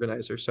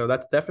organizers. So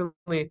that's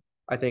definitely,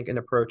 I think, an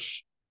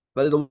approach,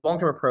 the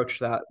long-term approach,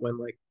 that when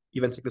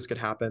events like this could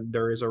happen,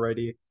 there is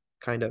already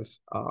kind of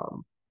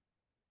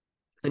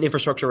an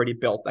infrastructure already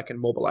built that can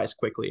mobilize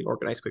quickly and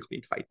organize quickly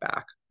and fight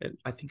back. And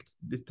I think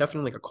it's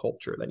definitely a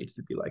culture that needs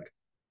to be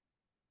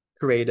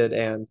created,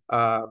 and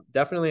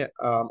definitely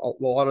a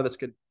lot of this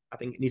I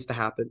think needs to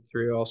happen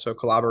through also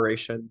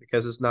collaboration,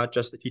 because it's not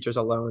just the teachers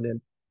alone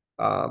and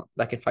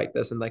that can fight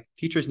this. And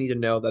teachers need to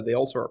know that they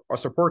also are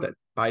supported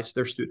by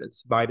their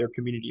students, by their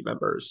community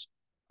members,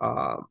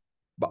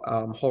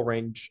 whole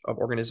range of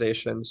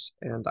organizations.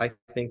 And I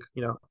think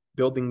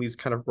building these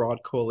kind of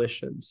broad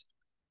coalitions,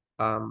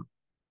 kind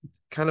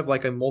of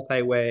a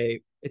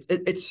multi-way.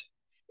 It's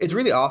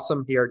really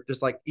awesome here,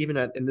 just even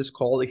in this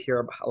call, to hear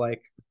about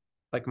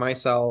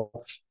myself,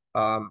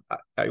 at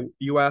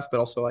UF, but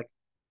also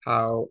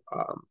how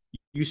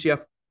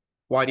UCF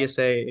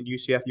YDSA and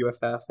UCF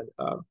UFF, and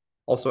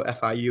also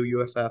FIU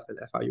UFF and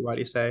FIU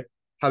YDSA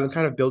have been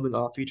kind of building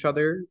off each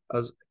other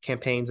as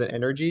campaigns and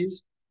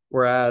energies.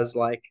 Whereas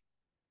at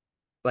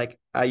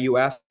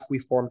UF, we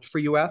formed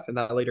Free UF, and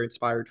that later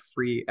inspired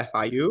Free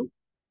FIU.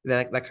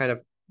 That kind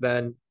of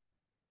then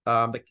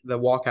the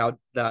walkout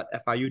that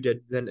FIU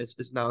did then is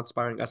now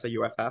inspiring us at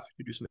UFF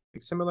to do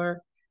something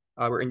similar.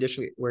 We're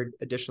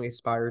additionally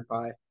inspired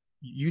by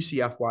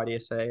UCF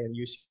YDSA and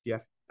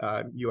UCF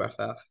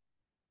UFF,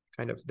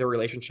 kind of their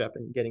relationship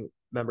and getting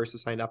members to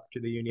sign up to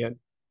the union.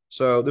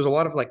 So there's a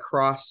lot of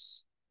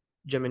cross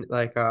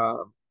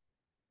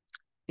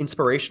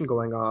inspiration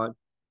going on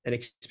and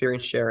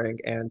experience sharing,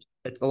 and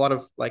it's a lot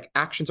of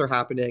actions are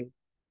happening,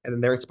 and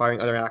then they're inspiring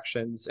other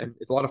actions, and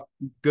it's a lot of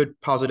good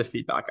positive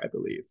feedback, I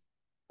believe.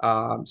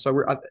 So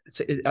we're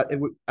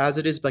as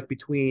it is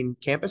between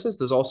campuses,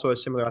 there's also a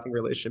similar, I think,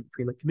 relationship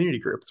between community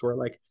groups, where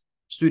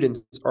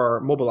students are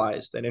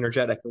mobilized and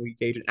energetic, and we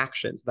engage in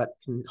actions that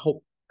can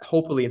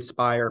hopefully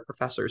inspire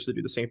professors to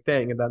do the same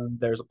thing. And then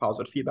there's a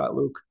positive feedback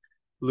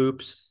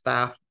loops,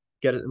 staff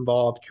get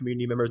involved,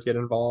 community members get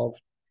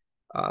involved,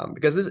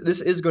 because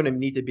this is going to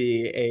need to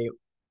be a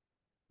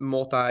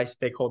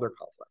multi-stakeholder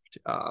conflict.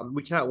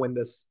 We cannot win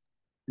this.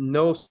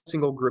 No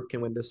single group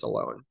can win this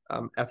alone.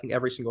 I think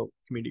every single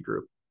community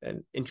group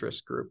and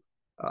interest group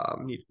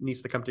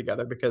needs to come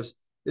together, because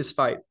this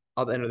fight,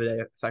 at the end of the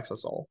day, affects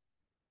us all.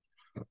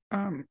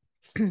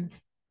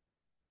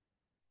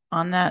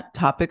 On that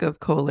topic of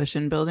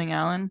coalition building,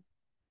 Alan,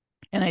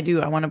 and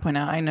I want to point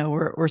out, I know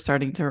we're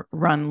starting to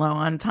run low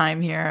on time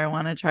here. I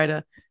want to try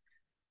to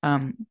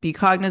be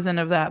cognizant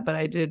of that, but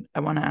I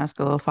want to ask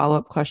a little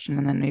follow-up question,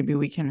 and then maybe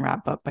we can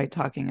wrap up by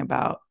talking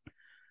about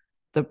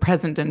the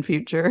present and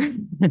future.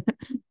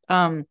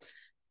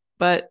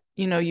 But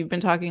you've been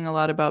talking a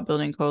lot about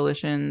building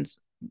coalitions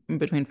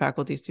between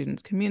faculty,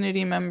 students,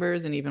 community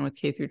members, and even with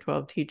K through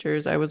 12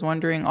 teachers. I was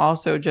wondering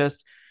also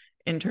just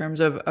in terms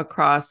of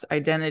across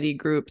identity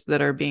groups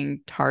that are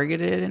being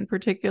targeted in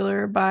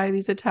particular by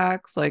these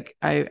attacks. Like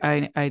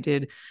I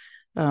did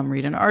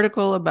read an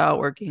article about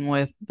working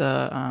with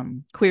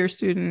the queer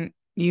student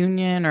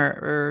union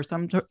or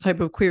some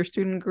type of queer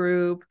student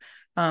group,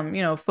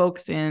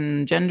 folks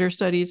in gender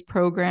studies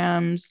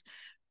programs,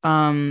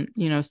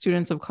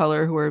 students of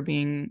color who are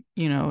being,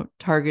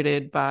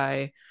 targeted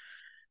by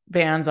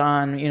bans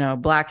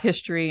on, Black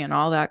history and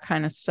all that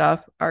kind of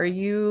stuff.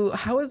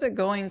 How is it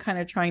going kind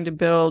of trying to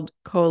build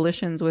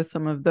coalitions with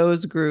some of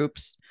those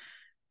groups,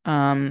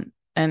 and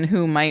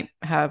who might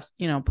have,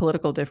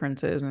 political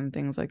differences and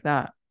things like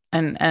that?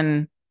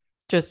 And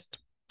just,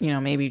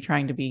 maybe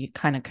trying to be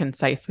kind of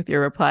concise with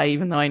your reply,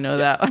 even though I know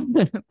that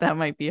that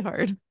might be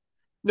hard.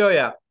 No,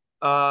 yeah.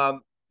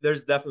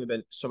 There's definitely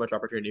been so much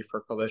opportunity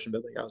for coalition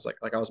building. I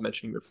was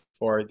mentioning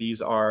before, these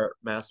are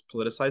mass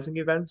politicizing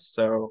events.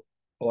 So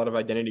a lot of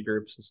identity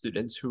groups and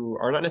students who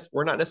were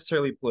not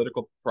necessarily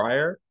political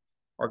prior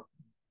are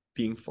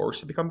being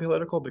forced to become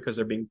political because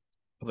they're being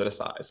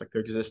politicized, like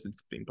their existence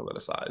is being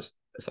politicized,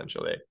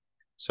 essentially.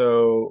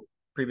 So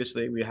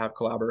previously, we have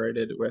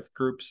collaborated with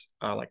groups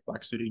like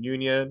Black Student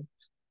Union,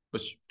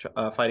 was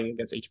fighting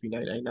against HB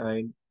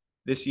 999.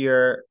 This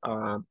year,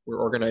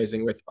 we're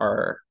organizing with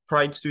our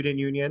Pride Student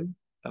Union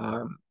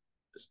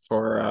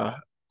for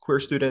queer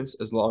students,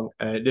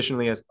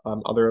 additionally as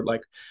other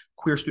like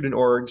queer student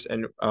orgs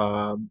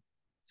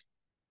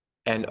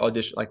and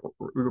audition like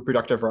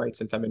reproductive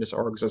rights and feminist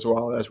orgs, as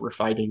well as we're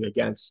fighting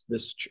against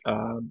this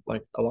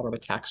like a lot of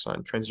attacks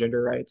on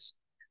transgender rights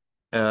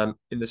in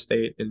the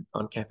state and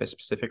on campus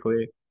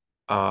specifically.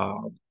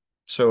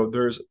 So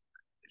there's a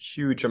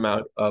huge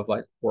amount of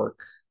like work,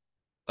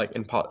 like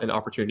an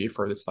opportunity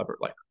for this type of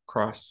like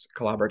cross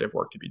collaborative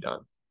work to be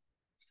done.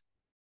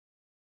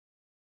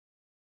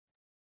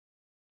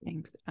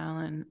 Thanks,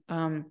 Alan.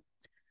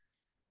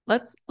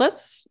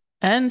 Let's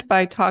end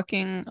by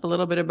talking a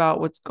little bit about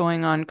what's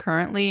going on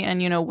currently.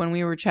 And, when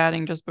we were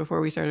chatting just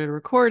before we started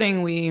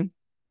recording, we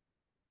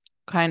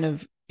kind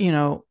of,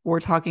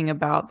 we're talking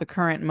about the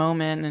current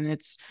moment, and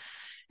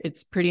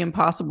it's pretty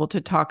impossible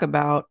to talk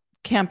about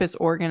campus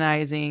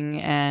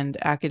organizing and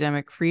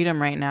academic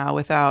freedom right now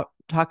without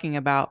talking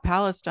about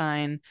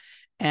Palestine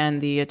and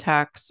the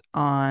attacks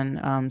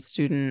on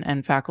student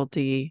and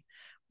faculty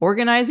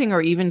organizing,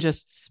 or even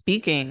just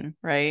speaking,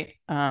 right,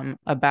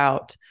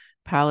 about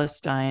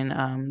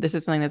Palestine. This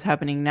is something that's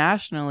happening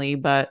nationally,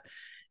 but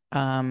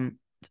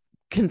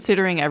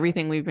considering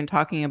everything we've been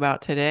talking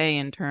about today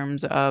in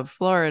terms of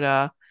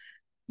Florida,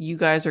 you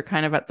guys are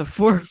kind of at the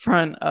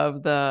forefront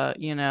of the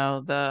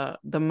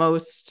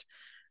most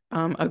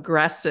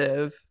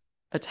aggressive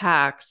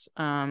attacks.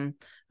 I'm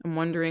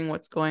wondering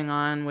what's going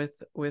on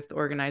with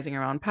organizing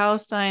around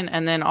Palestine,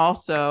 and then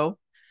also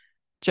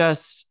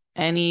just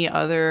any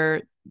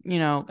other,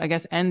 I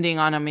guess ending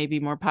on a maybe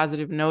more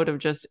positive note of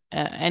just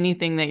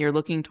anything that you're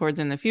looking towards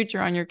in the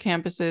future on your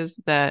campuses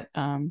that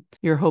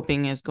you're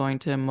hoping is going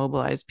to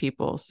mobilize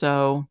people.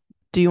 So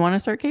do you want to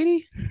start,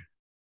 Katie?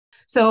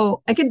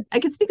 So I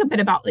could speak a bit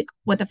about like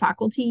what the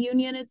faculty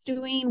union is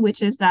doing,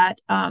 which is that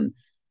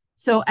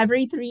so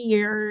every 3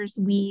 years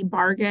we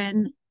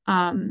bargain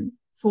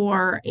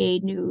for a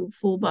new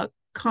full book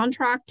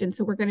contract. And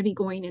so we're going to be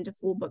going into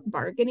full book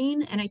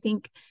bargaining. And I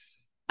think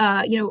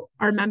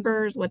our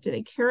members, what do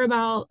they care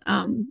about?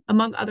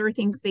 Among other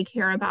things, they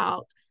care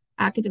about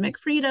academic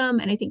freedom.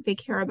 And I think they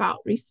care about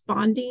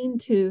responding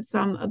to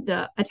some of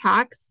the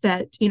attacks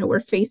that,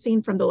 we're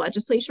facing from the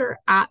legislature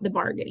at the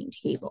bargaining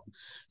table.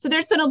 So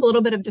there's been a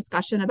little bit of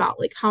discussion about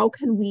like, how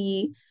can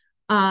we,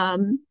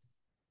 of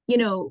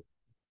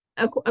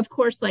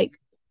course, like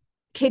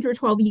K through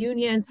 12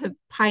 unions have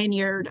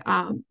pioneered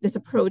this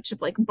approach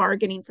of like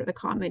bargaining for the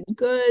common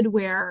good,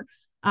 where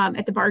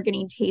at the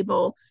bargaining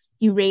table,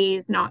 you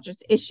raise not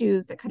just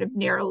issues that kind of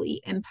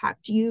narrowly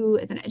impact you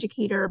as an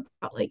educator,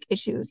 but like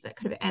issues that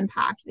kind of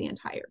impact the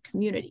entire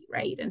community,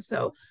 right? And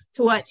so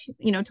to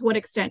what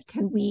extent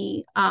can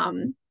we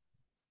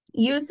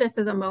use this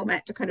as a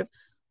moment to kind of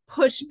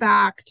push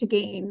back to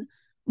gain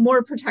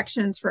more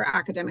protections for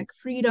academic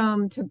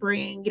freedom, to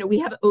bring, we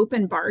have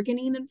open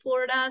bargaining in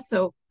Florida.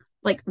 So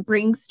like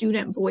bring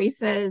student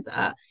voices,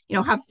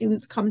 have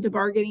students come to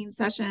bargaining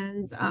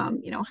sessions,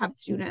 have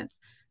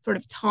students sort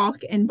of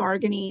talk in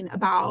bargaining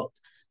about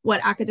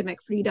what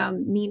academic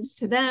freedom means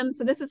to them.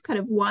 So this is kind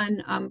of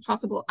one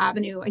possible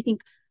avenue. I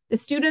think the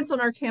students on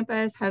our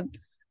campus have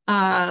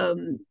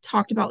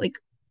talked about like,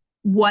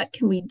 what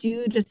can we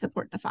do to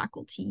support the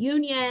faculty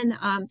union?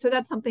 So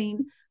that's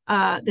something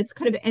that's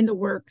kind of in the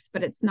works,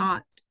 but it's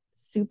not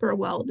super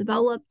well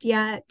developed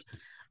yet.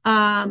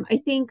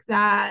 I think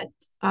that,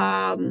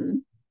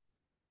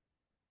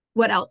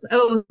 what else?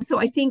 Oh, so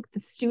I think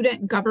the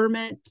student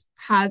government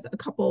has a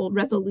couple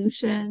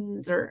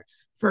resolutions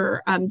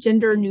for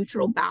gender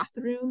neutral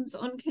bathrooms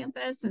on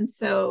campus. And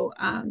so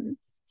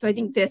I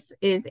think this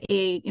is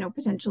a,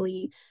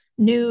 potentially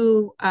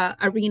new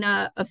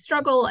arena of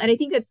struggle. And I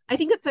think it's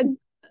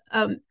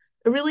a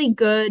really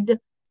good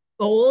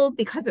goal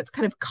because it's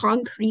kind of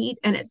concrete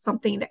and it's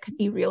something that could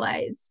be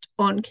realized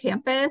on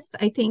campus.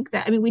 I think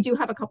that, I mean, we do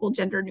have a couple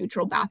gender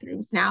neutral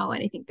bathrooms now,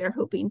 and I think they're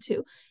hoping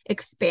to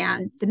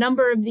expand the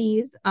number of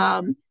these.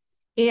 And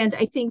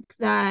I think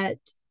that,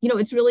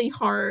 it's really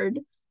hard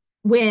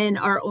when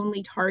our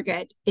only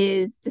target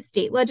is the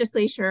state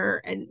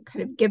legislature, and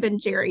kind of given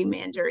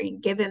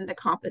gerrymandering, given the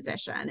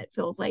composition, it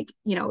feels like,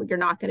 you're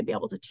not going to be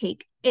able to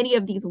take any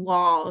of these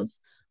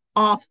laws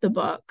off the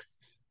books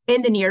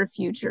in the near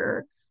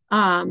future.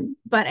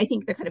 But I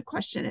think the kind of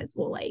question is,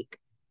 well, like,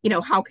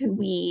 how can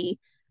we,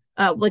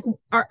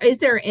 is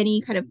there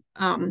any kind of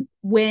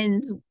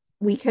wins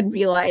we can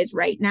realize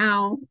right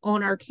now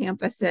on our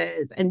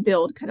campuses and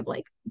build kind of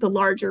like the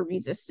larger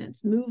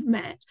resistance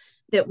movement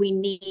that we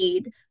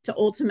need to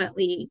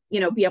ultimately,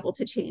 be able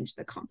to change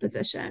the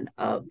composition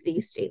of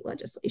the state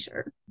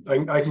legislature?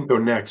 I can go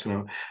next,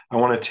 and I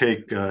want to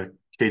take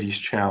Katie's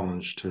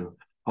challenge to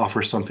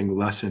offer something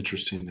less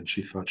interesting than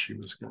she thought she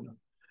was going to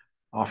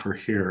offer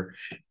here.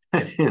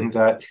 In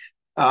that,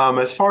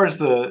 as far as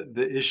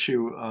the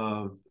issue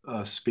of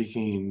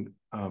speaking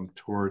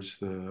towards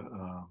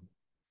the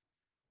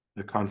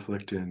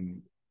conflict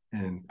in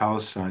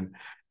Palestine,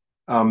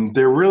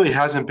 there really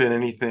hasn't been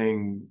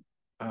anything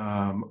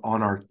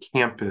on our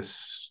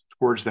campus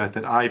towards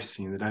that I've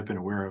seen, that I've been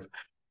aware of.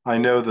 I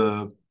know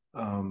the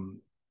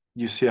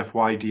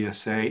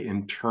UCF-YDSA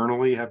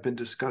internally have been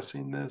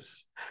discussing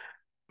this,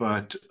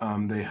 but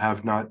they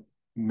have not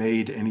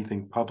made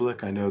anything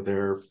public. I know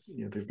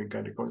they've been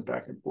kind of going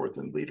back and forth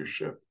in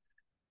leadership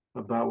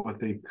about what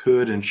they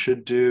could and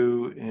should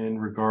do in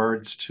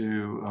regards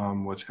to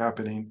what's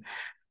happening,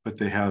 but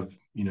they have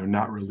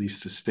not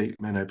released a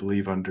statement, I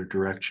believe, under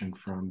direction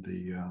from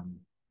the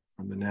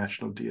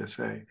national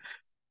DSA,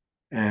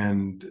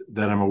 and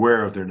that I'm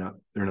aware of. They're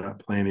not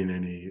planning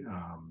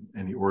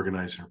any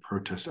organizing or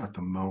protest at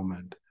the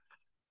moment.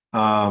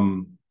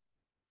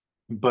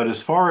 But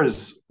as far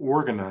as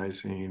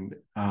organizing,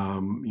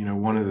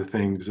 one of the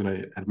things, and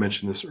I had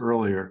mentioned this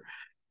earlier,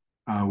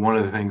 one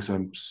of the things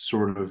I'm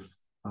sort of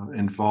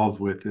involved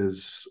with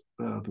is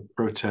the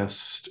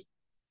protest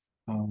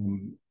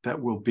that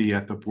will be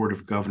at the Board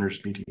of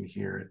Governors meeting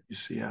here at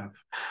UCF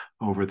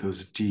over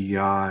those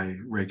DEI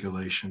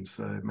regulations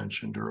that I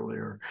mentioned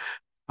earlier.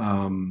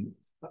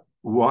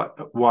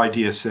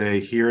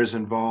 YDSA here is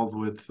involved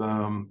with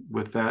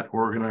that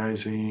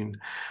organizing.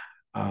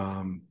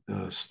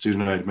 The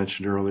student I had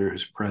mentioned earlier,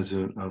 who's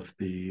president of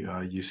the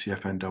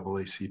UCF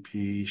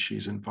NAACP,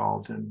 she's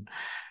involved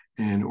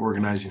in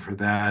organizing for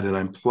that, and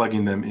I'm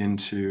plugging them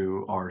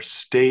into our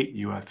state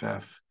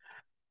UFF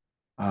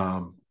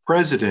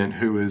president,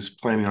 who is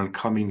planning on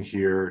coming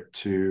here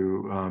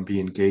to be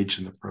engaged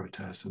in the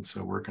protest. And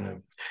so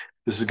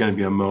this is going to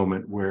be a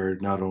moment where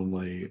not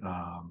only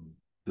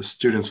the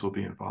students will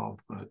be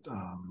involved, but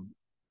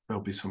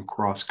there'll be some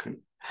cross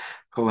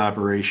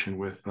collaboration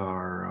with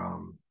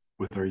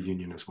our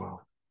union as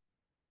well.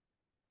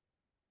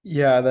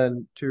 Yeah,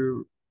 then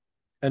to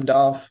end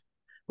off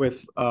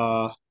with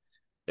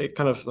it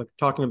kind of like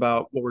talking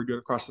about what we're doing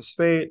across the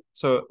state.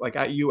 So like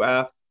at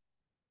UF,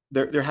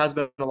 there has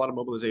been a lot of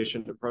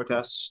mobilization and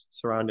protests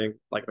surrounding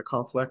like the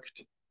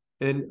conflict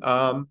in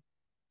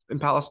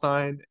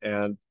Palestine,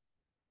 and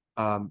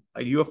at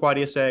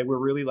UF-YDSA, we're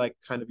really like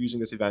kind of using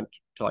this event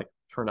to like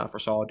turn out for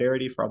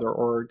solidarity for other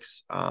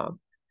orgs.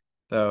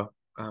 Though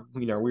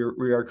we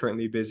are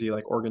currently busy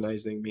like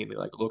organizing, mainly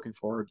like looking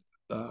forward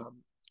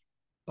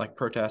like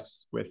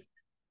protests with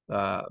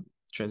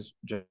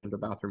transgender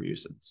bathroom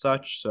use and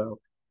such. So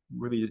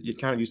really, you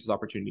kind of use this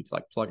opportunity to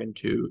like plug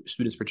into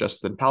Students for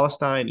Justice in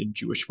Palestine and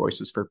Jewish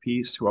Voices for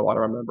Peace, who a lot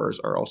of our members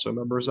are also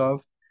members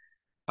of.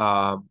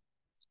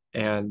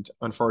 And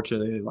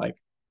unfortunately, like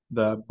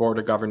the Board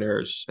of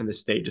Governors in the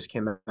state just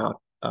came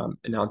out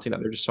announcing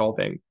that they're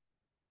dissolving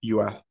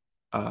UF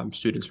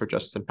Students for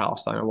Justice in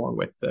Palestine, along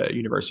with the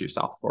University of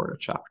South Florida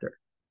chapter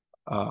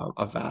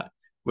of that,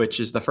 which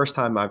is the first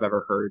time I've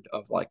ever heard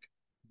of like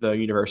the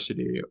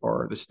university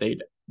or the state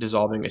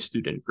dissolving a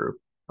student group,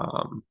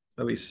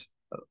 at least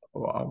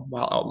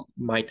while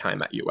my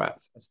time at UF.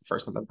 That's the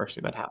first time I've ever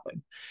seen that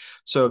happen.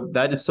 So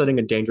that is setting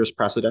a dangerous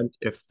precedent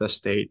if the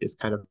state is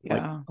kind of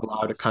like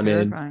allowed to come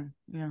terrifying.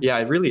 in. Yeah,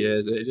 it really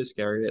is. It is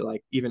scary.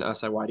 Like even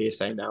us at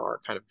YDSA now are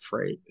kind of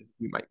afraid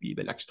we might be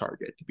the next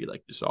target to be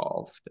like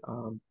dissolved.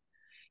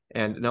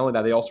 And not only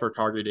that, they also are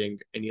targeting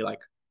any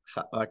like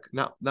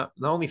not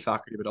only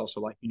faculty, but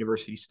also like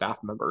university staff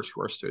members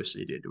who are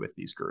associated with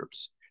these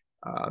groups.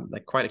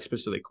 Like quite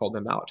explicitly called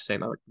them out, saying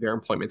that like their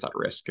employment's at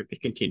risk if they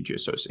continue to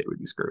associate with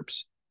these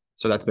groups.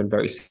 So that's been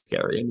very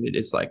scary, and it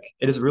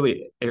is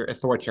really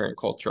authoritarian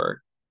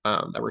culture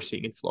that we're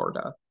seeing in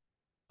Florida,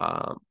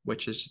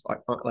 which is just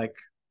like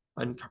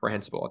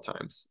incomprehensible at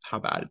times how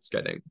bad it's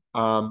getting.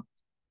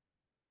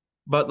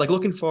 But like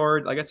looking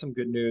forward, I got some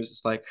good news.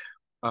 It's like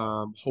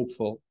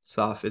hopeful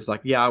stuff is like,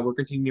 yeah, we're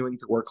continuing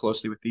to work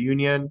closely with the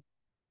union.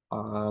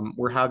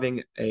 We're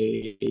having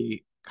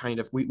a kind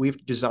of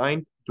we've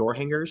designed door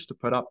hangers to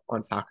put up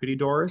on faculty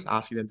doors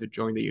asking them to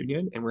join the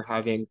union, and we're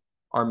having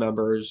our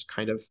members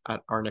kind of at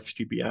our next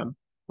GBM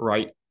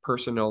write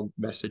personal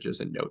messages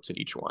and notes in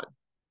each one.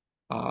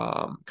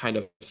 Kind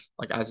of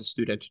like as a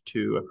student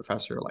to a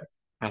professor, like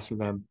asking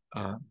them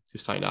to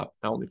sign up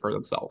not only for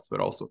themselves but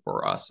also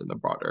for us and the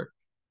broader,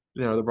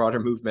 the broader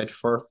movement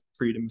for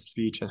freedom of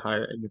speech and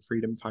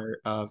freedom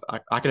of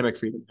academic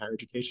freedom in higher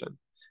education.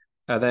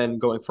 And then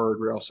going forward,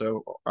 we're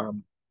also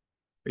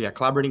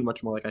collaborating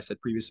much more, like I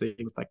said previously,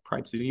 with like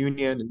Pride Student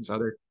Union and these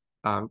other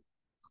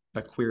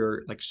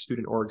queer like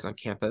student orgs on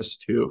campus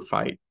to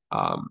fight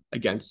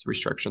against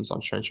restrictions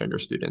on transgender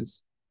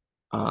students.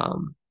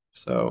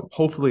 So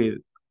hopefully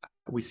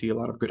we see a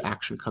lot of good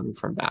action coming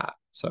from that.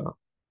 So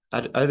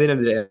at the end of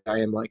the day, I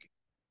am like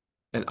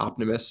an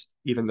optimist,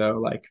 even though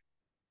like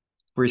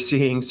we're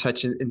seeing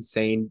such an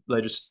insane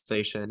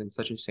legislation and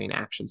such insane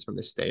actions from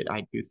the state.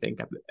 I do think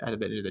at the end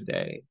of the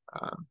day,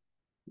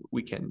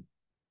 we can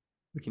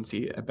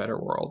see a better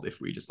world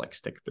if we just like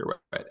stick through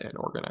it and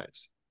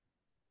organize.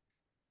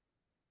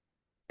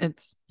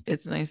 It's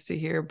nice to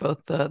hear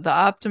both the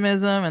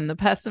optimism and the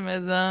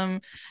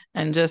pessimism,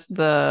 and just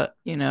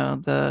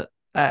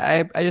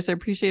I just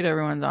appreciate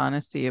everyone's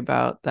honesty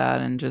about that,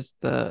 and just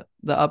the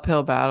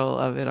uphill battle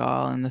of it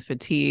all, and the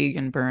fatigue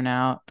and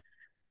burnout.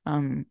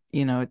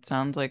 It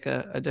sounds like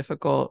a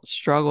difficult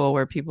struggle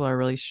where people are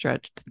really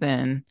stretched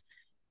thin,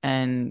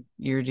 and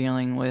you're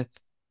dealing with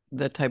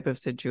the type of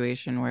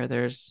situation where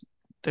there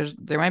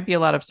might be a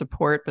lot of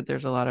support, but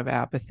there's a lot of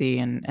apathy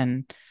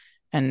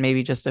and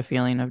maybe just a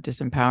feeling of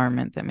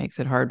disempowerment that makes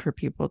it hard for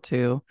people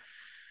to,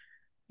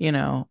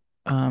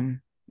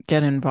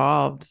 get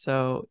involved.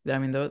 So, I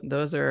mean,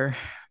 those are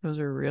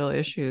real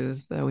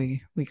issues that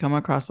we come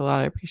across a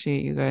lot. I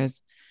appreciate you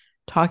guys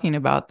talking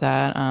about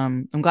that.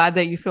 I'm glad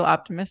that you feel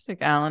optimistic,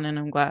 Alan, and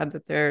I'm glad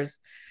that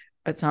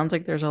it sounds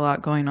like there's a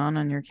lot going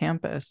on your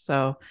campus.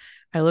 So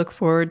I look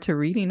forward to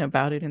reading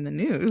about it in the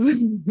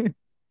news.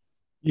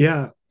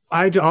 Yeah.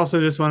 I also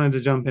just wanted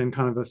to jump in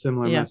kind of a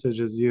similar message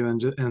as you,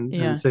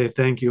 and say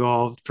thank you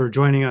all for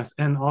joining us,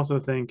 and also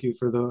thank you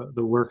for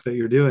the work that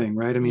you're doing,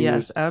 right? I mean,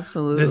 yes,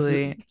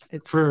 absolutely.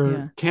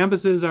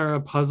 Campuses are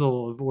a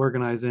puzzle of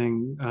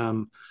organizing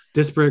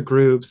disparate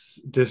groups,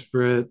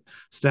 disparate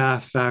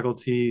staff,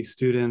 faculty,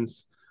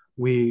 students.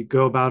 We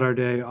go about our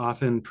day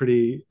often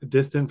pretty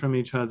distant from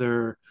each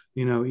other.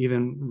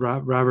 Even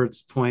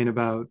Robert's point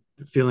about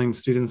feeling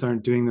students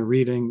aren't doing the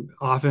reading,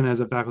 often as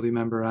a faculty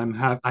member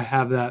I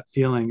have that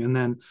feeling, and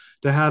then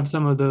to have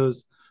some of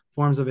those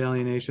forms of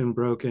alienation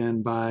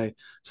broken by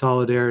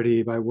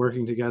solidarity, by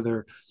working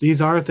together,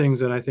 these are things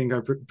that I think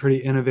are pretty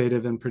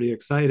innovative and pretty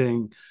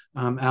exciting.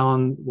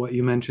 Alan, what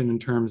you mentioned in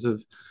terms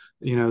of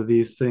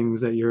these things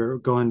that you're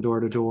going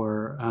door to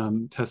door,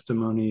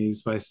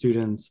 testimonies by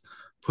students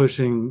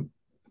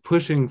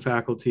pushing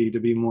faculty to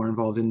be more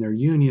involved in their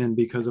union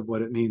because of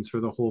what it means for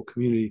the whole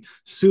community.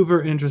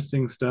 Super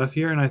interesting stuff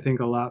here. And I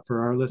think a lot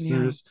for our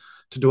listeners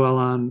to dwell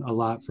on, a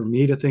lot for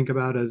me to think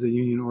about as a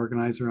union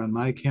organizer on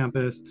my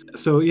campus.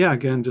 So yeah,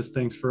 again, just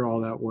thanks for all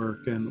that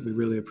work. And we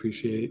really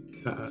appreciate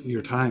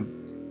your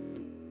time.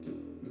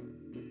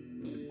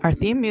 Our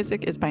theme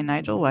music is by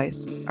Nigel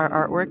Weiss. Our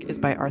artwork is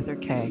by Arthur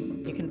Kay.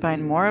 You can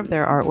find more of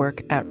their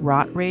artwork at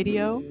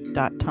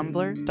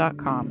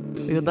rotradio.tumblr.com.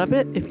 We would love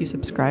it if you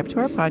subscribe to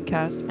our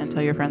podcast and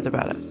tell your friends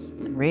about us,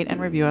 and rate and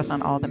review us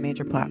on all the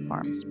major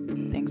platforms.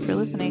 Thanks for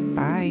listening.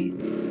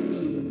 Bye.